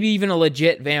 Like, maybe even a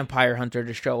legit vampire hunter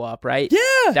to show up, right?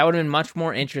 Yeah. That would have been much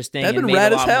more interesting. That'd and been made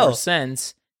rad a lot as hell. More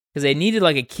sense. Because they needed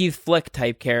like a Keith Flick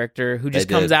type character who just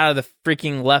comes out of the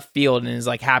freaking left field and is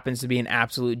like happens to be an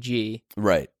absolute G.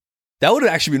 Right. That would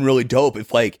have actually been really dope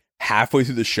if like halfway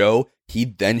through the show he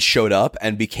then showed up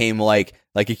and became like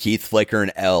a Keith Flick or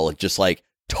an L, just like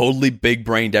totally big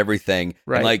brained everything,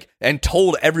 right? And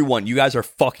told everyone you guys are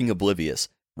fucking oblivious,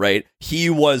 right? He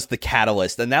was the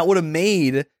catalyst, and that would have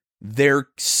made their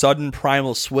sudden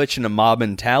primal switch into mob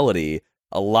mentality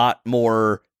a lot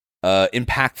more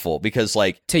impactful, because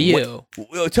like to you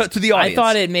to the audience, I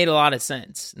thought it made a lot of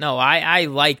sense. No, I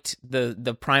liked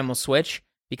the primal switch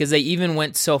because they even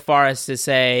went so far as to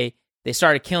say they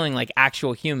started killing like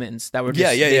actual humans that were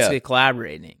just basically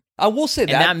collaborating. I will say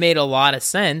that made a lot of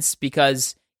sense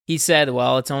because he said,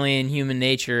 well, it's only in human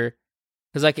nature.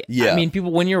 Because I mean,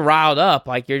 people, when you're riled up,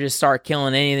 like you just start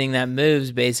killing anything that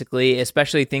moves, basically,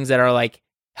 especially things that are like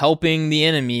helping the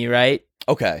enemy, right?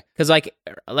 Okay. Because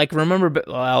like remember,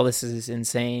 well, this is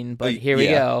insane, but here we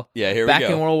go. Yeah, here we go. Back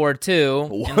in World War II.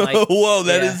 Whoa,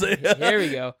 that is. Here we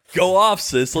go. Go off,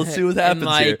 sis. Let's see what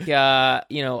happens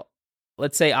here.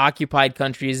 Let's say occupied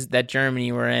countries that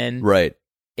Germany were in. Right.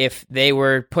 If they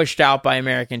were pushed out by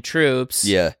American troops,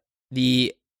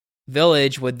 the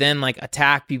village would then like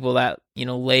attack people that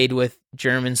laid with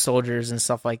German soldiers and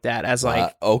stuff like that as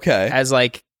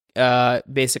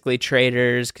basically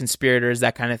traitors, conspirators,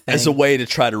 that kind of thing, as a way to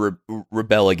try to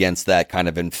rebel against that kind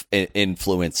of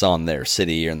influence on their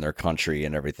city and their country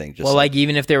and everything. Just like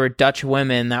even if there were Dutch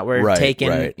women that were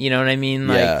taken, you know what I mean?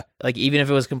 Like even if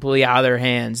it was completely out of their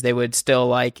hands, they would still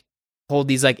like hold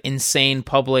these like insane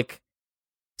public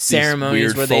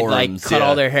ceremonies where they'd like cut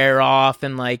all their hair off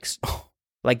and like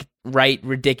write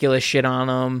ridiculous shit on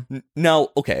them. Now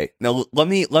let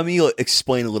me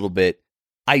explain a little bit.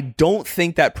 I don't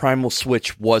think that primal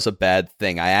switch was a bad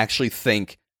thing. I actually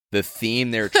think the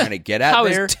theme they're trying to get at how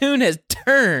there. his tune has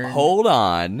turned. Hold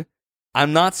on.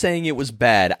 I'm not saying it was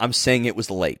bad. I'm saying it was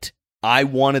late. I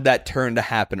wanted that turn to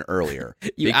happen earlier.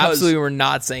 You absolutely were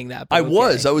not saying that. I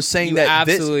was saying you that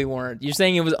absolutely weren't. You're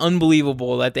saying it was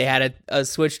unbelievable that they had a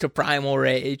switch to Primal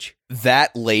Rage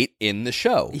that late in the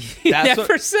show. You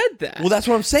never said that. Well, that's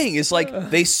what I'm saying. Is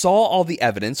like they saw all the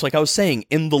evidence. Like I was saying,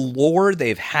 in the lore,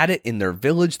 they've had it in their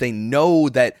village. They know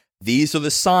that these are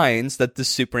the signs that the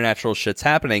supernatural shit's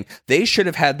happening. They should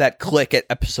have had that click at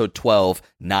episode 12,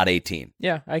 not 18.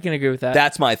 Yeah, I can agree with that.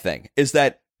 That's my thing. Is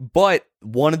that. But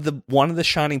one of the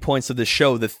shining points of the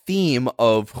show, the theme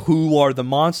of who are the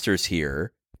monsters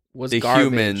here, was the garbage.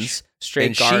 humans Straight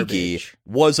and garbage. Shiki,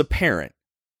 was apparent.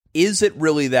 Is it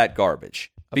really that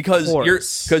garbage?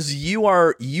 Because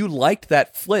you liked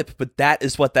that flip, but that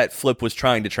is what that flip was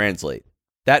trying to translate.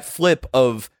 That flip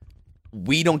of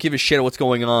we don't give a shit what's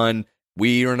going on.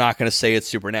 We are not going to say it's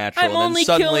supernatural. I'm only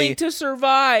killing to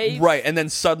survive. Right, and then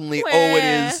suddenly,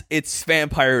 it's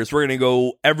vampires. We're going to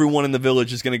go, everyone in the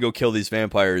village is going to go kill these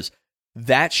vampires.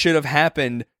 That should have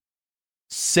happened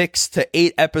 6 to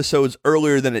 8 episodes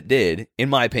earlier than it did, in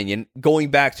my opinion. Going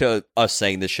back to us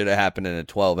saying this should have happened in a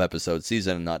 12-episode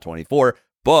season and not 24.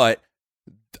 But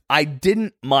I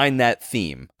didn't mind that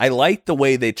theme. I liked the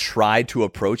way they tried to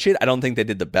approach it. I don't think they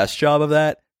did the best job of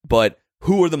that, but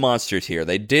who are the monsters here?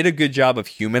 They did a good job of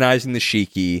humanizing the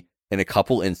Shiki in a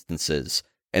couple instances,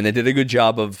 and they did a good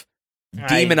job of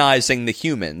demonizing the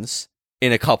humans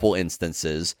in a couple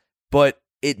instances, but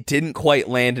it didn't quite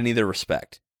land in either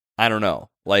respect. I don't know.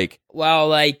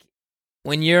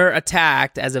 When you're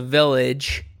attacked as a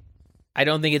village, I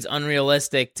don't think it's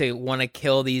unrealistic to want to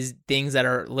kill these things that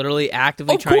are literally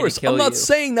actively trying to kill you. I'm not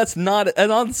saying that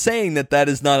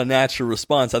is not a natural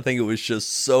response. I think it was just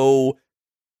so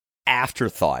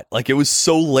afterthought. Like, it was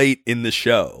so late in the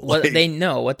show. What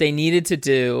they needed to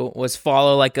do was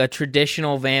follow like a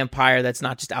traditional vampire that's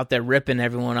not just out there ripping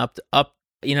everyone up.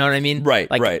 You know what I mean?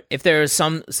 Right. If there was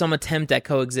some attempt at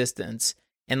coexistence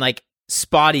and like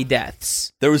spotty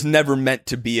deaths, there was never meant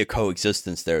to be a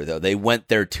coexistence there, though. They went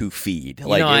there to feed.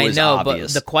 Like, it was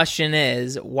obvious. But the question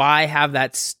is, why have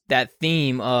that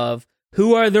theme of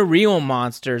who are the real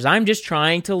monsters? I'm just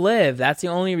trying to live. That's the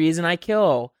only reason I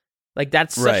kill. Like,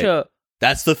 that's such a...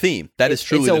 That's the theme. That is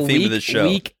truly the theme of the show.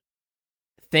 Weak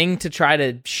thing to try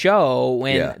to show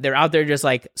when they're out there just,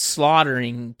 like,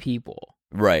 slaughtering people.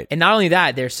 Right. And not only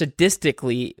that, they're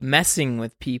sadistically messing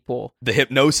with people. The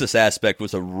hypnosis aspect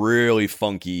was a really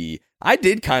funky... I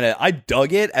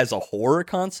dug it as a horror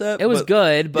concept. It was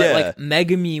good, but, like,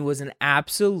 Megami was an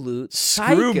absolute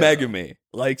psycho. Screw Megami.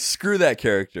 Like, screw that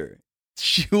character.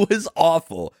 She was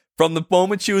awful. From the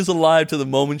moment she was alive to the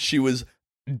moment she was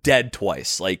dead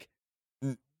twice. Like,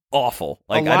 awful.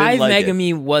 Like, alive, I didn't like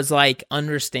Megami was like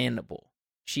understandable.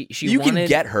 She can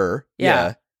get her.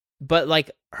 Yeah. But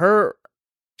like her,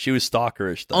 she was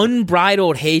stalkerish though.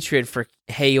 Unbridled hatred for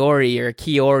Hayori or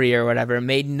Kiori or whatever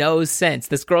made no sense.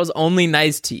 This girl's only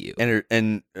nice to you.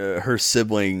 And her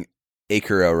sibling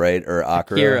Akira, right? Or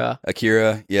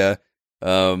Akira, yeah.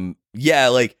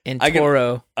 Like, and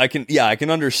Toro. I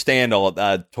can understand all of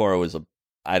that. Toro was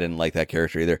I didn't like that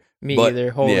character either. Me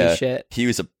either. Holy shit. He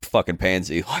was a fucking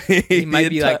pansy. He might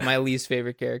be like my least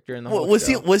favorite character in the whole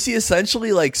show. Was he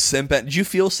essentially like simp? Did you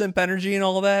feel simp energy and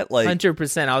all of that? Like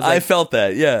 100%. I felt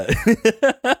that. Yeah.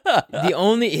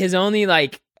 his only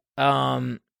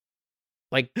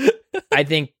I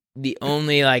think the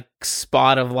only like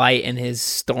spot of light in his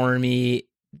stormy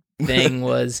thing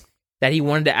was that he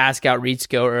wanted to ask out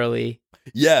Ritsuko early.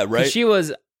 Yeah, right. She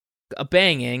was a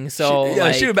banging, so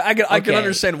I can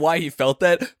understand why he felt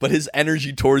that, but his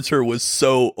energy towards her was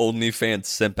so OnlyFans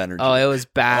simp energy. Oh, it was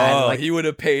bad. Oh, like, he would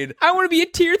have paid. I want to be a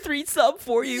tier 3 sub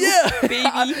for you,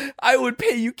 baby. I would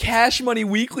pay you cash money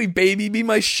weekly, baby. Be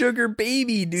my sugar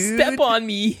baby, dude. Step on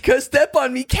me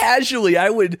casually. I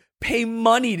would pay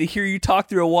money to hear you talk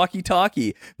through a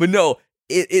walkie-talkie. But no,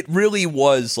 it really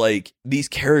was like these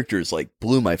characters like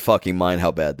blew my fucking mind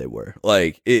how bad they were.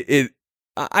 Like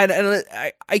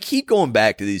I keep going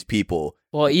back to these people.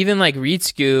 Well, even like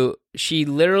Ritsuko, she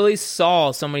literally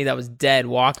saw somebody that was dead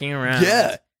walking around.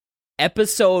 Yeah.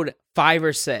 Episode 5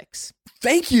 or 6.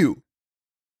 Thank you.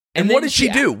 And what did she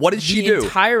do? What did she do? The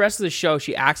entire rest of the show,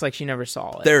 she acts like she never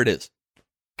saw it. There it is.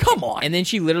 Come on. And then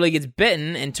she literally gets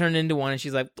bitten and turned into one, and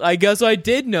she's like, I guess I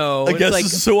did know. I guess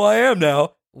this is who I am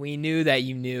now. We knew that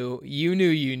you knew.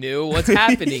 You knew. What's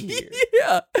happening here?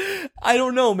 Yeah. I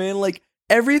don't know, man. Like,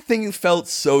 everything felt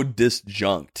so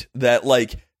disjunct that,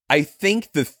 like, I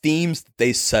think the themes that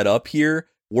they set up here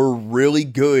were really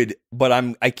good, but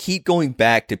I keep going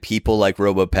back to people like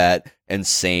Robopat and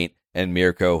Saint and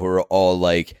Mirko who are all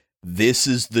like, this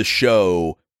is the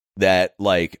show that,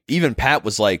 like, even Pat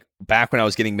was like, back when I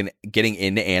was getting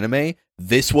into anime,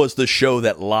 this was the show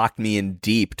that locked me in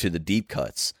deep to the deep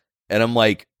cuts. And I'm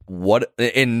like, what?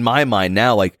 In my mind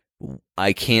now, like,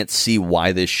 I can't see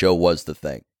why this show was the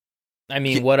thing. I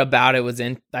mean, what about it was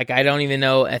I don't even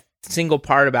know a single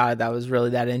part about it that was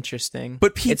really that interesting.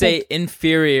 But people, it's a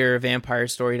inferior vampire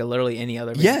story to literally any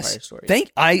other vampire story.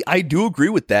 I do agree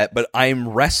with that, but I'm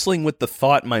wrestling with the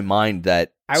thought in my mind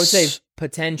that I would say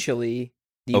potentially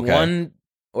the one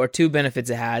or two benefits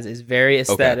it has is very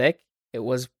aesthetic.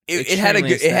 Okay. It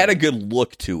had a good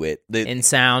look to it. In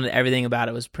sound, everything about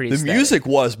it was pretty. The aesthetic. Music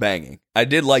was banging. I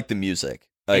did like the music.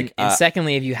 Like, and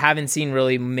secondly, if you haven't seen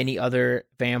really many other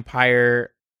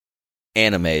vampire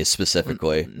anime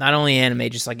specifically, not only anime,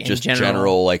 just like in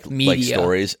general like media, like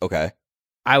stories. Okay,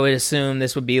 I would assume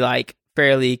this would be like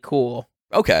fairly cool.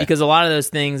 Okay, because a lot of those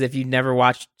things, if you've never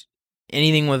watched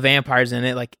anything with vampires in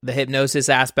it, like the hypnosis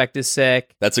aspect is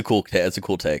sick. That's a cool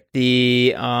take.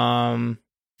 The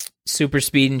super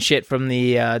speed and shit from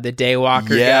the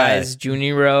Daywalker guys,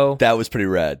 Juniro. That was pretty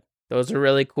rad. Those are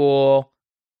really cool.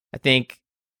 I think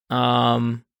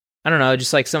I don't know,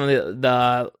 just like some of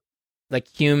the like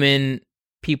human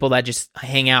people that just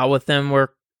hang out with them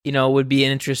would be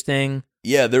interesting.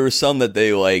 Yeah, there were some that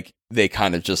they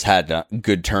kind of just had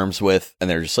good terms with, and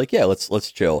they're just like, yeah,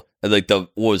 let's chill. And like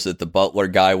the butler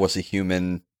guy was a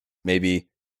human, maybe.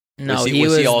 No, he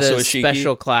was also the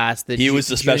special class. He was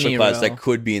the special class that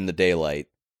could be in the daylight.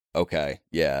 Okay,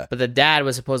 yeah. But the dad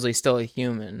was supposedly still a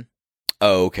human.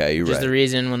 Oh, okay, you're right. Which is the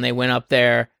reason when they went up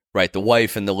there. Right, the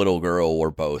wife and the little girl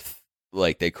were both,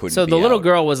 like, they couldn't So be the little out.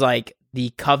 girl was, like,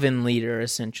 the coven leader,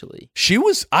 essentially. She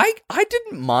was, I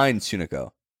didn't mind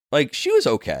Tsuneko. Like, she was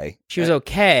okay. She was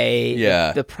okay.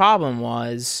 Yeah. The problem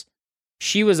was,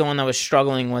 she was the one that was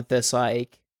struggling with this,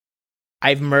 like,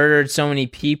 I've murdered so many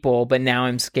people, but now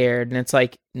I'm scared. And it's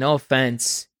like, no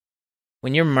offense,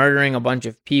 when you're murdering a bunch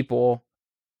of people,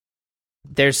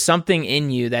 there's something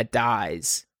in you that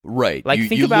dies. Right. Like,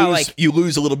 think about you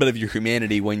lose a little bit of your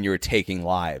humanity when you're taking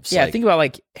lives. Yeah, think about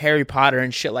like Harry Potter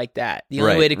and shit like that. The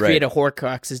only way to create a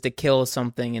Horcrux is to kill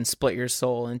something and split your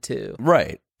soul in two.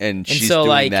 Right. And she's so,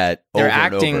 doing that over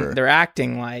and over. They're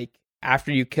acting like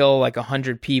after you kill like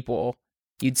 100 people,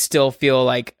 you'd still feel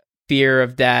like fear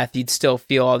of death. You'd still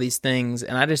feel all these things.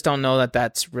 And I just don't know that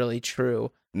that's really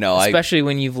true. No, especially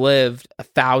when you've lived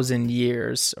 1,000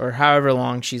 years or however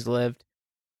long she's lived.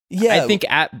 Yeah, I think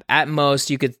at most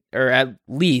you could, or at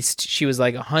least she was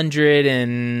like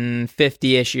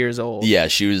 150-ish years old. Yeah,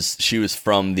 she was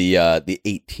from the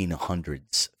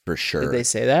 1800s for sure. Did they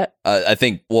say that? I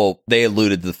think. Well, they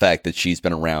alluded to the fact that she's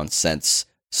been around since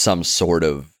some sort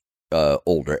of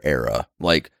older era,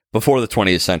 like before the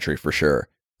 20th century for sure.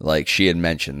 Like she had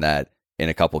mentioned that in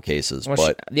a couple cases,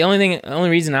 but the only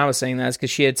reason I was saying that is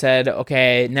because she had said,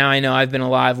 "Okay, now I know I've been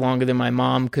alive longer than my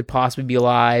mom could possibly be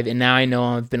alive, and now I know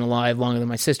I've been alive longer than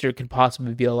my sister could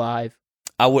possibly be alive."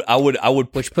 I would,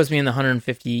 which puts me in the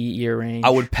 150-year range. I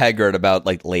would peg her at about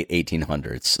like late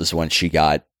 1800s is when she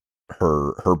got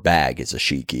her bag as a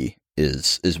shiki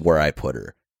is where I put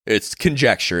her. It's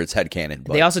conjecture, it's headcanon.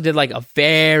 But they also did like a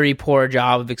very poor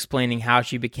job of explaining how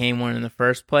she became one in the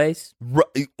first place.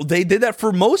 They did that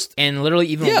for most. And literally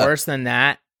even worse than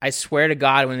that, I swear to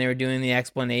God, when they were doing the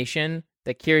explanation,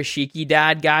 the Kirishiki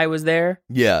dad guy was there.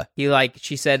 Yeah.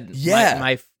 She said,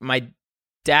 my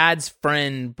dad's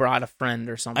friend brought a friend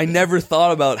or something. I never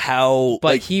thought about how...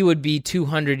 But he would be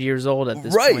 200 years old at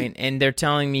this point, and they're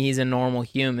telling me he's a normal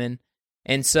human.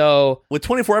 And so, with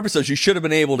 24 episodes, you should have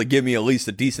been able to give me at least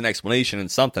a decent explanation and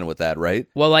something with that, right?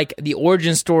 Well, like the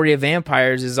origin story of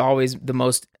vampires is always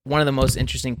one of the most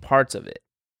interesting parts of it.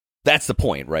 That's the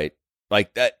point, right?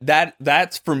 Like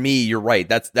that's for me. You're right.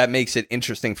 That makes it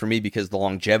interesting for me because the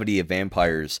longevity of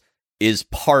vampires is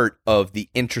part of the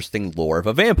interesting lore of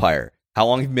a vampire. How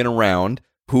long have you been around?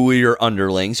 Who are your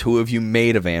underlings? Who have you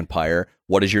made a vampire?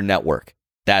 What is your network?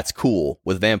 That's cool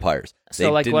with vampires.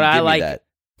 So, like, what I like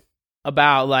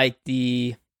about like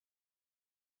the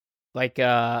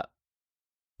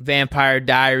Vampire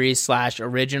Diaries /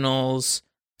 originals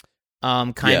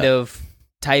kind of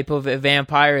type of a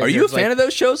vampire. Are you a fan of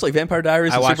those shows like Vampire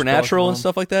Diaries and Supernatural and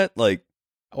stuff like that? Like,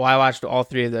 I watched all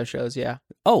 3 of those shows. Yeah.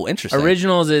 Oh, interesting.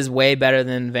 Originals is way better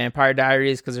than Vampire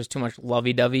Diaries because there's too much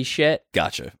lovey-dovey shit.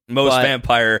 Gotcha.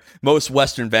 Most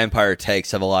Western vampire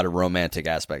takes have a lot of romantic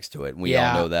aspects to it. We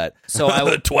all know that. So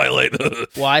Twilight.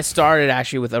 Well, I started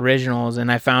actually with originals, and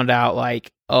I found out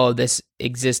like, oh, this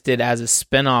existed as a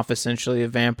spinoff essentially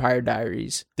of Vampire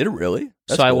Diaries. Did it really?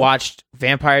 That's cool. I watched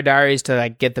Vampire Diaries to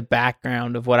like get the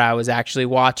background of what I was actually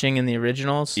watching in the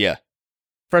originals. Yeah.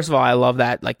 first of all, I love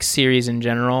that like series in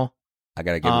general. I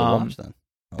gotta give it a watch then. Okay.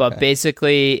 But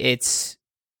basically,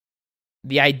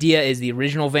 the idea is the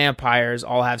original vampires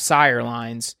all have sire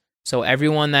lines. So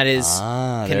everyone that is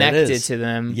connected to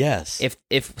them, yes.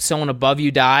 If someone above you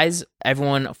dies,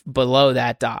 everyone below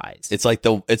that dies. It's like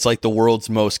the world's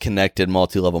most connected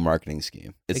multi-level marketing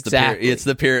scheme. It's exactly.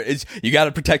 the pyramid. You got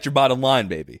to protect your bottom line,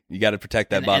 baby. You got to protect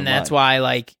that bottom line. And that's why,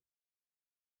 like,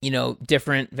 you know,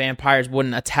 different vampires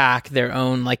wouldn't attack their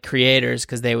own like creators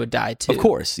because they would die too. Of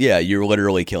course, yeah. You're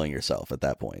literally killing yourself at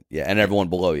that point. Yeah, and everyone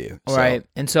below you. Right.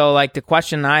 And so, like, the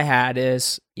question I had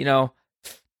is, you know,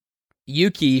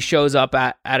 Yuki shows up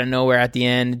out of nowhere at the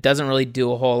end, doesn't really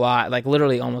do a whole lot, like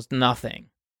literally almost nothing.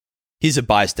 He's a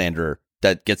bystander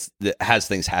that has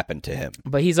things happen to him.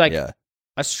 But he's like a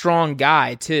strong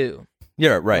guy too.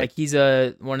 Yeah, right. Like he's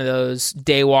one of those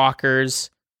daywalkers.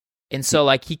 And so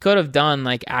like he could have done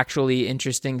like actually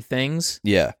interesting things.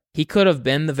 Yeah. He could have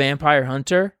been the vampire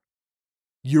hunter.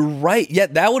 You're right. Yeah,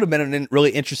 that would have been a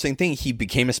really interesting thing. He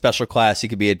became a special class. He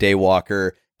could be a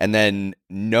daywalker and then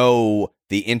know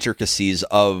the intricacies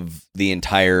of the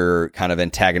entire kind of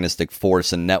antagonistic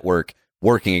force and network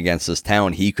working against this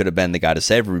town. He could have been the guy to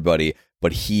save everybody,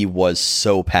 but he was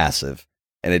so passive,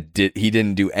 and he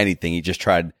didn't do anything. He just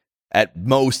tried at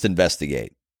most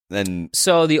investigate. Then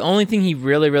so the only thing he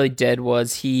really did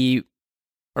was he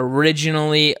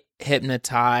originally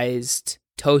hypnotized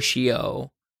Toshio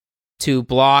to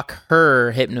block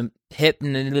her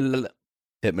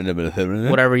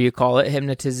whatever you call it,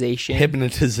 hypnotization.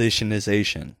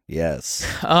 Hypnotization, yes.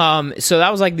 So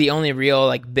that was like the only real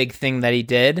like big thing that he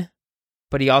did,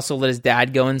 but he also let his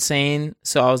dad go insane.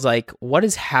 So I was like, what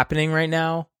is happening right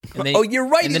now? And then, oh, you're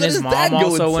right. And then his mom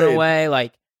also went away.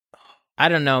 Like, I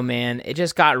don't know, man. It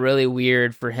just got really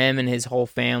weird for him and his whole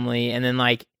family. And then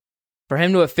like for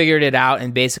him to have figured it out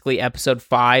in basically episode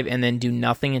 5 and then do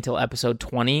nothing until episode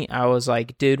 20, I was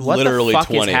like, dude, what literally the fuck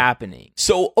 20. Is happening?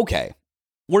 So, okay.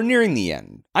 We're nearing the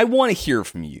end. I want to hear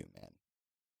from you, man.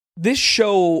 This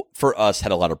show, for us,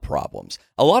 had a lot of problems.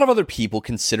 A lot of other people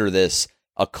consider this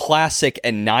a classic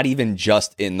and not even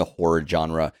just in the horror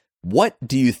genre. What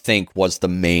do you think was the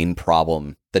main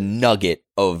problem, the nugget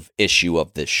of issue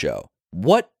of this show?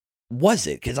 What was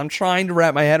it? Because I'm trying to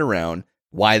wrap my head around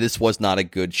why this was not a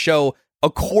good show.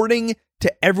 According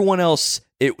to everyone else,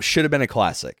 it should have been a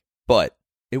classic, but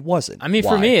it wasn't. I mean,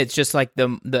 for me, it's just like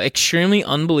the extremely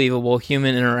unbelievable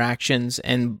human interactions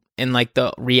and like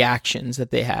the reactions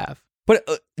that they have. But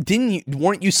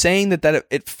weren't you saying that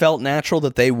it felt natural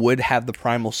that they would have the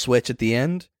primal switch at the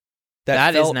end?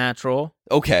 That is natural.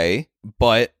 Okay,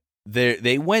 but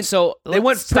they went. So they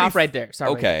went. Stop right there.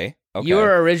 Okay. You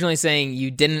were originally saying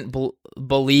you didn't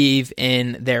believe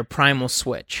in their primal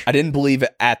switch. I didn't believe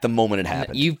it at the moment it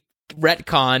happened. You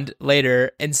retconned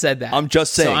later and said that. I'm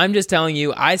just saying. So I'm just telling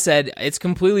you, I said it's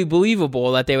completely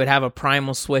believable that they would have a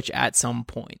primal switch at some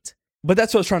point. But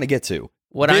that's what I was trying to get to.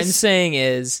 I'm saying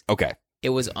is, okay, it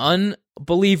was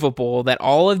unbelievable that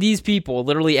all of these people,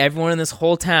 literally everyone in this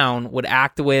whole town, would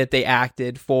act the way that they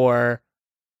acted for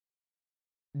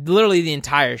literally the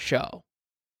entire show.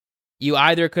 You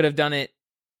either could have done it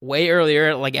way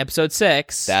earlier, like episode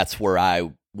 6. That's where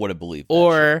I would have believed that.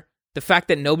 Or the fact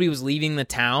that nobody was leaving the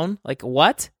town. Like,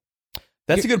 what?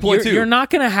 That's a good point, too. You're not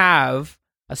going to have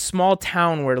a small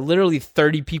town where literally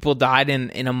 30 people died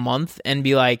in a month and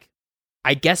be like,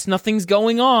 I guess nothing's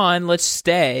going on. Let's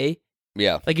stay.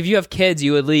 Yeah. Like, if you have kids,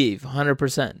 you would leave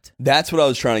 100%. That's what I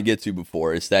was trying to get to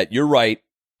before, is that you're right.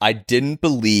 I didn't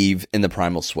believe in the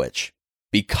primal switch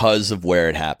because of where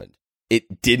it happened.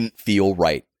 It didn't feel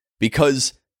right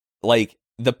because, like,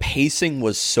 the pacing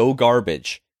was so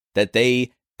garbage that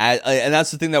and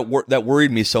that's the thing that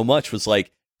worried me so much was,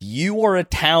 like, you are a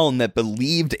town that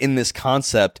believed in this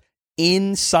concept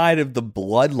inside of the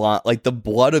bloodline, like the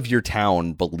blood of your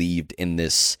town believed in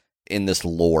this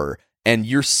lore. And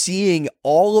you're seeing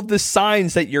all of the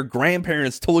signs that your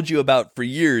grandparents told you about for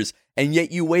years, and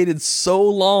yet you waited so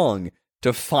long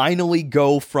to finally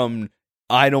go from,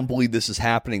 I don't believe this is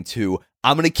happening, to,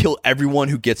 I'm going to kill everyone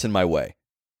who gets in my way.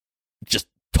 Just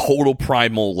total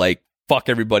primal, like, fuck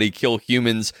everybody, kill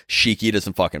humans, Shiki,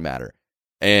 doesn't fucking matter.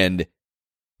 And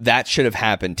that should have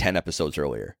happened 10 episodes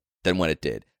earlier than when it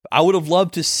did. I would have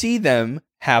loved to see them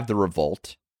have the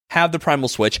revolt, have the primal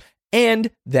switch,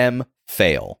 and them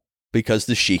fail, because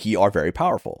the Shiki are very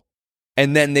powerful.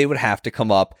 And then they would have to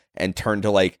come up and turn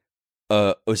to, like,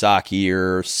 Ozaki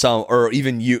or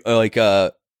even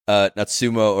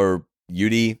Natsumo or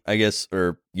Yudi, I guess,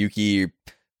 or Yuki,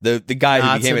 The guy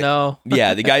who became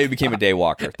the guy who became a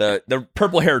daywalker. The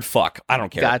purple-haired fuck. I don't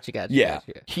care. Gotcha. Yeah.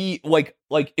 He like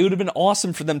it would have been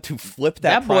awesome for them to flip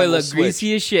that boy looked switch.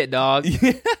 Greasy as shit, dog.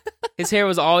 His hair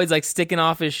was always like sticking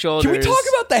off his shoulders. Can we talk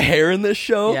about the hair in this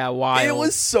show? Yeah, wild. It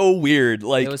was so weird.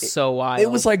 Like, it was so wild.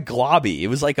 It was like globby. It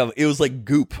was like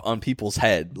goop on people's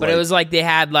head. But it was like they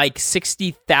had like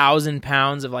 60,000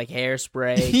 pounds of like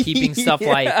hairspray, keeping stuff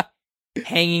like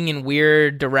hanging in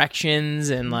weird directions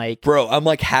and like. Bro, I'm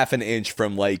like half an inch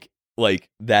from like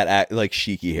that like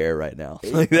Shiki hair right now.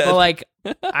 Like that. But like,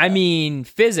 I mean,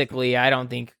 physically, I don't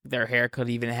think their hair could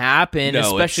even happen.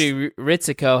 No, especially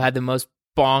Ritsuko had the most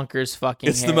bonkers fucking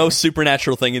It's hair. The most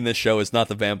supernatural thing in this show is not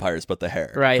the vampires but the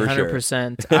hair. Right,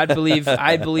 100%. Sure.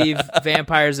 I believe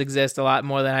vampires exist a lot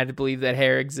more than I believe that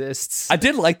hair exists. I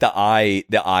did like the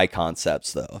eye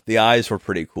concepts though. The eyes were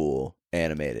pretty cool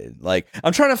animated. Like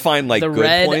I'm trying to find like the good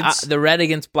red points. The red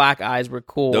against black eyes were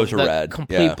cool. Those were the red.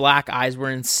 Complete black eyes were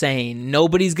insane.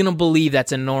 Nobody's going to believe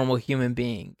that's a normal human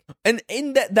being. And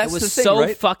that's it was the thing, so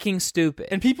right? fucking stupid.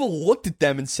 And people looked at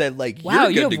them and said, like, "Wow,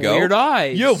 you're good to go. Weird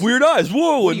eyes. You have weird eyes.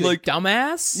 Whoa!" What, and like,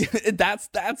 dumbass.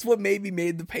 That's what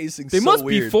made the pacing. They so must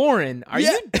weird. be foreign. Are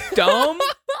you dumb?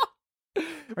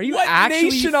 Are you actually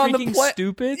nation on the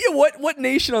stupid? Yeah. What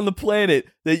nation on the planet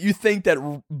that you think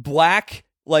that black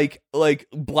like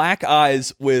black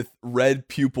eyes with red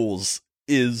pupils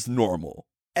is normal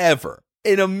ever?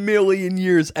 In a million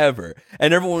years ever.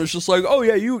 And everyone was just like, oh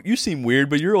yeah, you seem weird,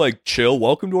 but you're like chill,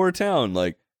 welcome to our town.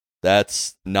 Like,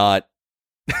 that's not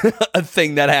a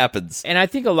thing that happens. And I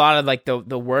think a lot of like the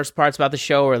worst parts about the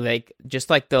show are like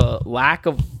just like the lack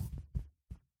of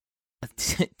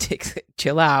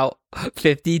chill out.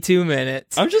 52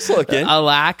 minutes. I'm just looking. A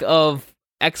lack of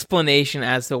explanation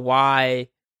as to why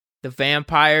the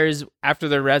vampires, after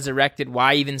they're resurrected,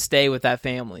 why even stay with that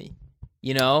family?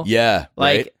 You know? Yeah.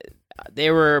 Like, right?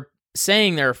 They were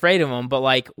saying they're afraid of them, but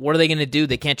like, what are they going to do?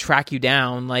 They can't track you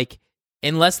down, like,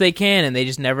 unless they can, and they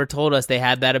just never told us they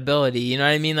had that ability. You know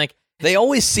what I mean? Like, they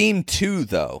always seem to,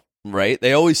 though, right?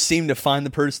 They always seem to find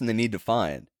the person they need to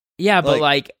find. Yeah, but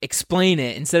like explain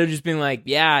it instead of just being like,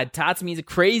 yeah, Tatsumi's a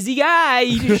crazy guy.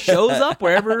 He just shows up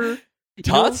wherever.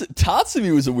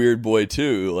 Tatsumi was a weird boy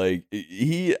too. Like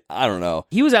I don't know.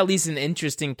 He was at least an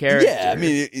interesting character. Yeah, I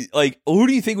mean, like, who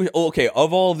do you think? Okay,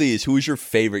 of all these, who was your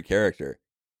favorite character?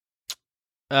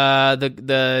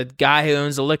 The guy who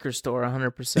owns the liquor store,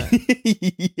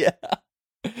 100%. Yeah,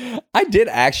 I did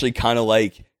actually kind of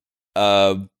like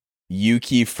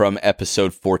Yuki from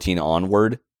episode 14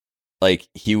 onward. Like,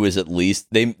 he was at least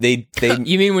they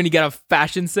You mean when he got a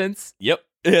fashion sense? Yep.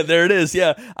 Yeah, there it is.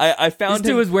 Yeah, I found this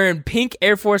dude was wearing pink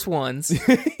Air Force Ones.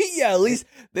 Yeah, at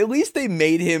least they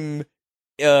made him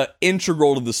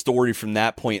integral to the story from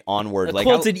that point onward. A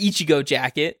quilted Ichigo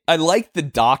jacket. I liked the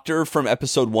doctor from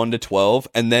episode 1 to 12,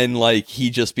 and then like he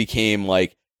just became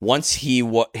like, once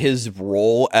his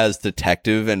role as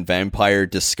detective and vampire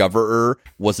discoverer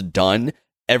was done,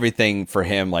 everything for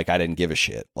him, like, I didn't give a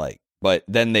shit. Like, but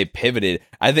then they pivoted.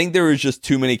 I think there was just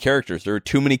too many characters. There were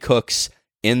too many cooks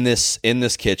in this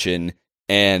kitchen,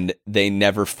 and they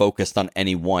never focused on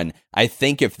any one. I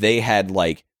think if they had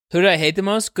like, who did I hate the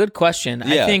most? Good question.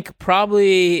 Yeah. I think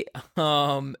probably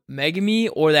Megumi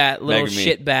or that little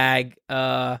shitbag.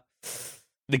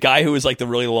 The guy who was like the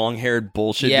really long-haired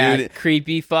bullshit dude.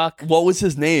 Creepy fuck. What was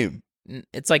his name?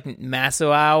 It's like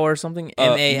Masao or something.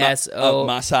 Masao.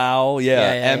 Masao,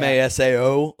 yeah.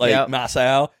 Masao, like, yep.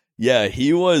 Masao. Yeah,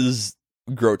 he was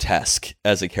grotesque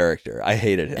as a character. I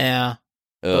hated him. Yeah.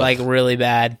 Like, really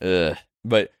bad.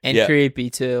 But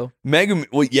creepy too. Megumi,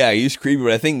 well, yeah, he was creepy,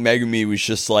 but I think Megumi was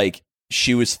just like,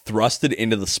 she was thrusted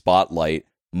into the spotlight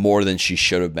more than she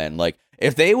should have been. Like,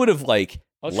 if they would have like,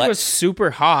 she was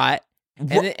super hot, and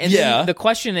then the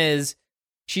question is,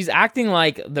 she's acting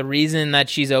like the reason that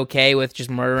she's okay with just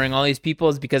murdering all these people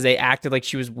is because they acted like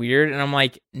she was weird, and I'm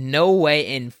like, no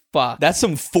way in fuck. That's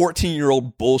some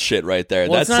 14-year-old bullshit right there.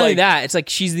 Well, that's it's not only that. It's like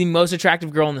she's the most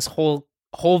attractive girl in this whole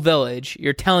village.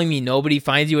 You're telling me nobody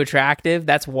finds you attractive?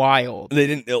 That's wild. They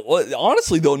didn't.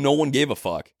 Honestly, though, no one gave a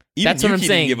fuck. Even that's what Yuki I'm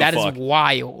saying. Didn't give a fuck. Is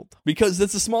wild. Because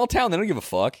it's a small town. They don't give a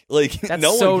fuck. Like, that's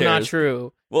no so one cares. Not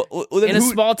true. Well, in a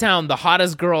small town, the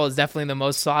hottest girl is definitely the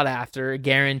most sought after,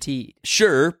 guaranteed.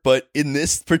 Sure, but in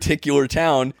this particular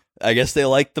town, I guess they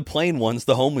like the plain ones,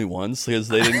 the homely ones, because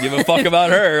they didn't give a fuck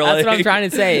about her. That's what I'm trying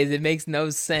to say. Is it makes no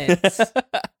sense.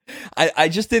 I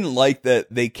just didn't like that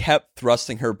they kept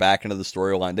thrusting her back into the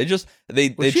storyline.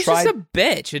 She's tried. Just a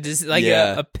bitch. It just like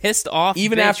a pissed off.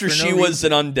 Even bitch after she was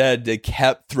an undead, they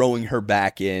kept throwing her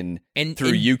back in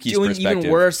through Yuki's doing perspective.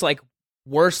 Even worse, like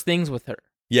worse things with her.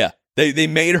 Yeah, They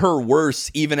made her worse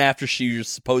even after she was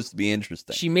supposed to be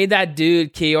interesting. She made that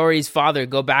dude, Kaori's father,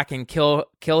 go back and kill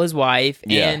his wife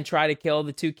and try to kill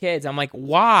the 2 kids. I'm like,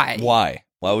 why? Why?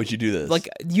 Why would you do this? Like,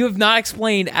 you have not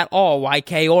explained at all why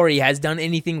Kaori has done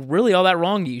anything really all that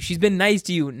wrong to you. She's been nice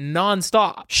to you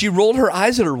nonstop. She rolled her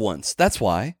eyes at her once. That's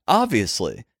why.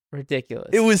 Obviously. Ridiculous.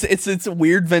 It's a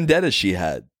weird vendetta she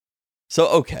had. So,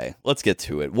 okay, let's get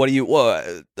to it. What do you...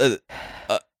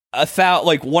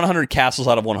 100 castles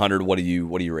out of 100, what do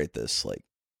you rate this? Like,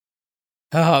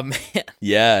 oh, man.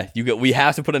 Yeah, we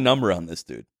have to put a number on this,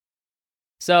 dude.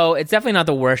 So, it's definitely not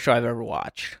the worst show I've ever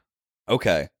watched.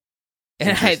 Okay.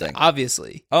 And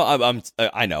obviously. Oh,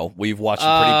 I know. We've watched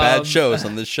some pretty bad shows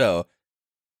on this show.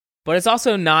 But it's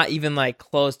also not even like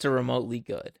close to remotely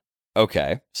good.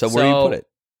 Okay. So where do you put it?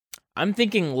 I'm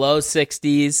thinking low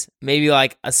 60s, maybe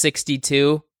like a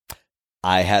 62.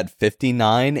 I had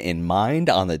 59 in mind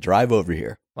on the drive over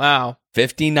here. Wow.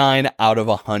 59 out of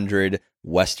 100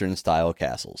 Western style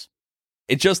castles.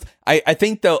 It just, I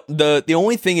think the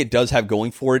only thing it does have going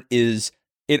for it is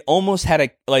it almost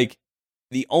had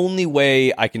the only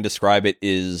way I can describe it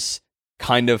is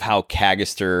kind of how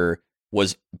Kagaster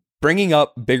was bringing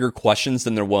up bigger questions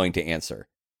than they're willing to answer.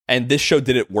 And this show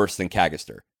did it worse than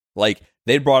Kagaster. Like,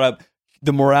 they brought up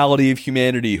the morality of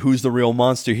humanity, who's the real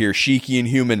monster here, Shiki and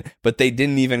human, but they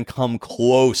didn't even come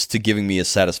close to giving me a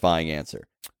satisfying answer.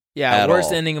 Yeah,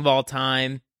 worst ending of all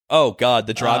time. Oh, God,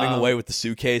 the driving away with the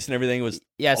suitcase and everything was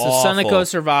yeah, so awful. Sunako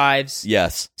survives.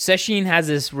 Yes. Sesshin has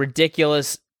this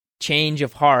ridiculous change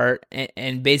of heart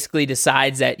and basically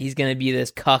decides that he's going to be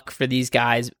this cuck for these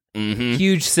guys. Mm-hmm.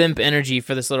 Huge simp energy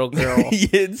for this little girl.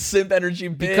 It's simp energy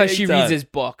because she reads his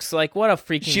books. Like, what a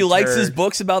freaking She likes his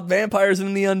books about vampires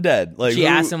and the undead. Like, she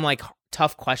asks him like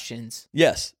tough questions.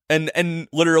 Yes. And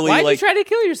literally, why'd you try to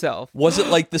kill yourself? Was it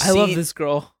like the scene? I love this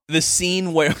girl. The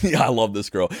scene where I love this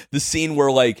girl. The scene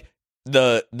where like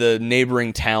the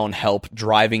neighboring town help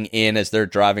driving in as they're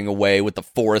driving away with the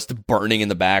forest burning in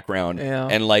the background. Yeah.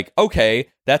 And like, okay,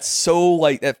 that's so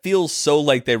like, that feels so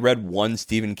like they read one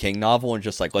Stephen King novel and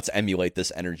just like, let's emulate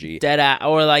this energy.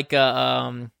 Or like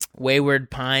Wayward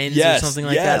Pines or something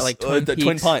like that. Like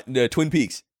Twin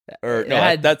Peaks. Or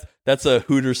no, that's a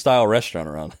Hooters style restaurant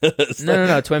around.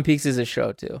 No. Twin Peaks is a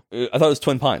show too. I thought it was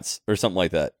Twin Pines or something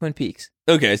like that. Twin Peaks.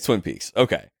 Okay, it's Twin Peaks.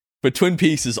 Okay. But Twin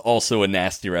Peaks is also a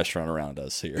nasty restaurant around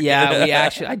us here.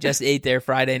 Yeah, I just ate there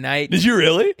Friday night. Did you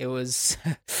really? It was,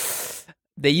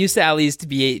 they used to at least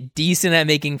be decent at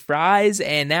making fries,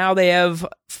 and now they have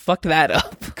fucked that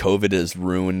up. COVID has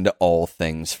ruined all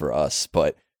things for us,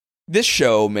 but this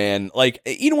show, man, like,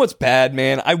 you know what's bad,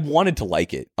 man? I wanted to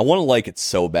like it. I want to like it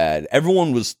so bad.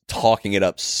 Everyone was talking it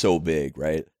up so big,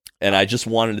 right? And I just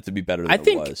wanted it to be better than it was. I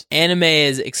think anime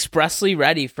is expressly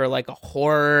ready for like a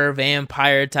horror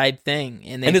vampire type thing.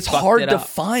 And it's hard to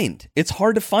find. It's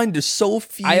hard to find. There's so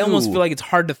few. I almost feel like it's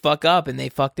hard to fuck up, and they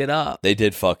fucked it up. They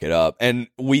did fuck it up. And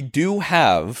we do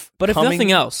have... But if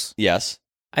nothing else... Yes?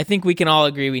 I think we can all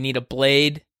agree we need a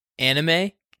Blade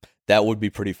anime. That would be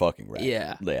pretty fucking rad.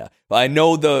 Yeah. But I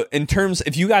know in terms...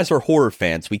 If you guys are horror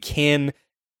fans, we can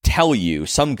tell you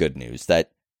some good news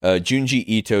that Junji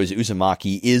Ito's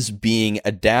Uzumaki is being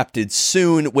adapted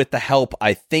soon with the help,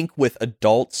 I think, with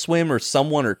Adult Swim or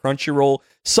someone, or Crunchyroll.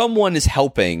 Someone is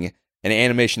helping an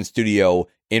animation studio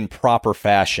in proper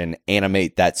fashion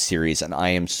animate that series, and I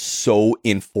am so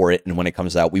in for it. And when it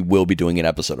comes out, we will be doing an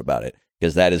episode about it,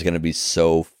 because that is going to be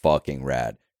so fucking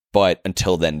rad. But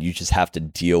until then, you just have to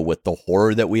deal with the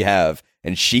horror that we have,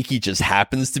 and Shiki just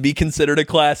happens to be considered a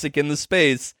classic in the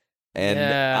space. And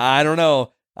I don't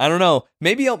know.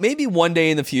 Maybe one day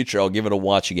in the future I'll give it a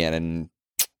watch again, and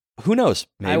who knows?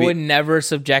 Maybe. I would never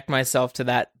subject myself to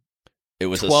that. It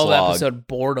was 12 episode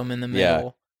boredom in the middle.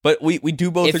 Yeah. But we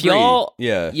do both agree.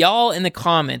 Y'all in the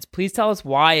comments, please tell us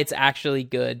why it's actually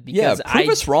good. Because prove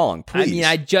us wrong, please. I mean,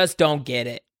 I just don't get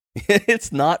it.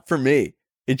 It's not for me.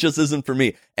 It just isn't for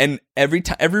me. And every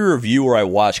reviewer I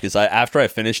watch, because after I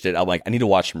finished it, I'm like, I need to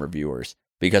watch some reviewers,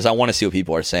 because I want to see what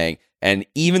people are saying. And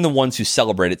even the ones who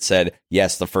celebrate it said,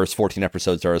 yes, the first 14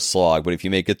 episodes are a slog, but if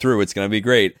you make it through, it's going to be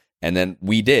great. And then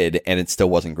we did, and it still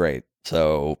wasn't great.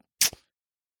 So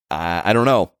I don't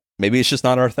know. Maybe it's just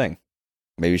not our thing.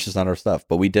 Maybe it's just not our stuff.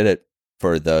 But we did it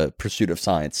for the pursuit of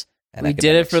science. And we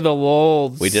did it for the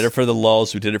lulz. We did it for the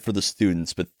lulz. We did it for the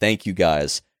students. But thank you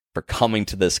guys for coming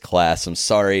to this class. I'm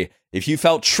sorry if you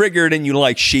felt triggered and you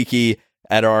like Shiki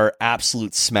at our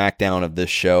absolute smackdown of this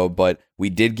show, but we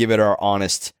did give it our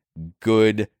honest,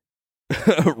 good,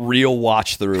 real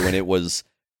watch through, and it was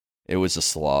a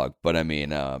slog. But I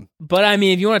mean,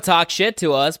 if you want to talk shit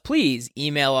to us, please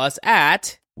email us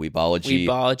at Weebologypodcast@gmail.com.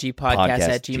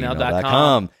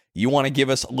 weebologypodcast@gmail.com. you want to give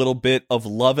us a little bit of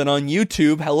loving on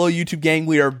YouTube, hello, YouTube gang.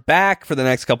 We are back for the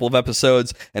next couple of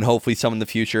episodes and hopefully some in the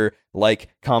future. Like,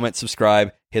 comment,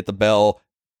 subscribe, hit the bell,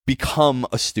 become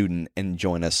a student, and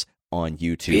join us on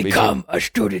YouTube. Become a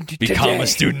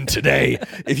student today.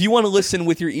 If you want to listen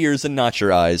with your ears and not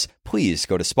your eyes, please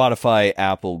go to Spotify,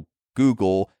 Apple,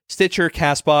 Google, Stitcher,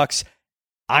 CastBox,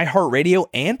 iHeartRadio,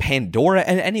 and Pandora,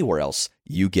 and anywhere else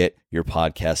you get your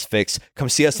podcast fix. Come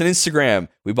see us on Instagram,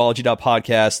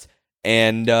 Weebology.podcast,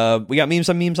 and we got memes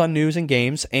on news and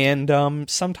games, and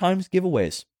sometimes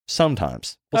giveaways.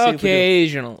 Sometimes.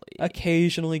 Occasionally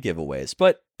giveaways.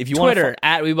 But if you want Twitter,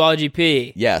 at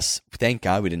WeebologyP. Yes. Thank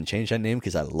God we didn't change that name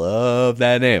because I love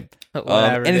that name.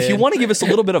 Whatever, and if you want to give us a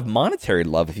little bit of monetary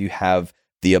love, if you have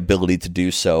the ability to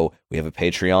do so, we have a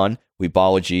Patreon,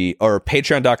 Weebology, or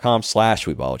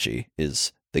patreon.com/Weebology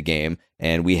is the game.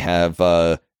 And we have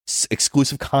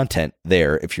exclusive content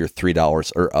there if you're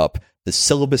 $3 or up. The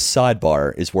syllabus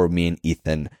sidebar is where me and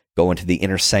Ethan go into the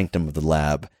inner sanctum of the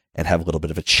lab and have a little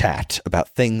bit of a chat about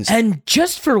things. And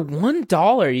just for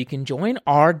 $1, you can join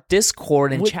our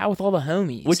Discord and chat with all the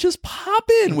homies. Which is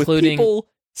poppin' with people.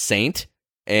 Saint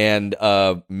and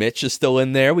Mitch is still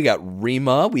in there. We got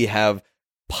Rima. We have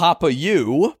Papa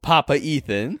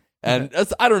Ethan. And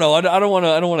I don't know. I don't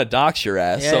want to dox your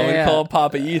ass. So I'm gonna call him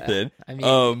Papa Ethan.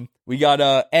 We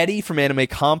got Eddie from Anime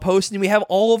Compost, and we have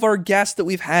all of our guests that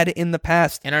we've had in the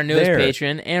past. And our newest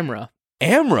patron, Amra.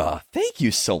 Amra, thank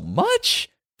you so much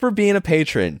for being a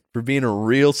patron, for being a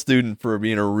real student, for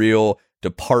being a real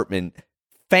department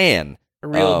fan. A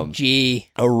real G.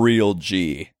 A real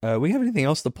G. We have anything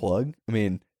else to plug? I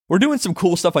mean, we're doing some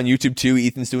cool stuff on YouTube too.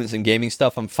 Ethan's doing some gaming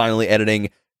stuff. I'm finally editing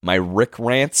my Rick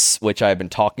rants, which I've been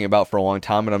talking about for a long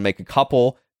time, and I'll make a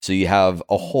couple, so you have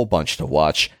a whole bunch to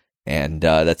watch, and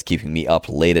that's keeping me up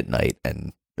late at night,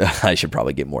 and I should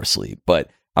probably get more sleep,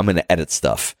 but I'm going to edit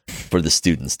stuff for the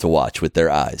students to watch with their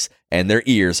eyes and their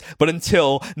ears. But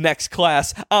until next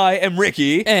class, I am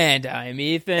Ricky. And I'm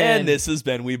Ethan. And this has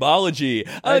been Weebology.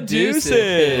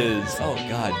 Adeuces. Oh,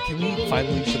 God. Can we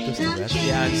finally put this to rest?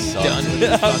 Yeah, I'm done with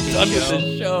this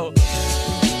fucking show.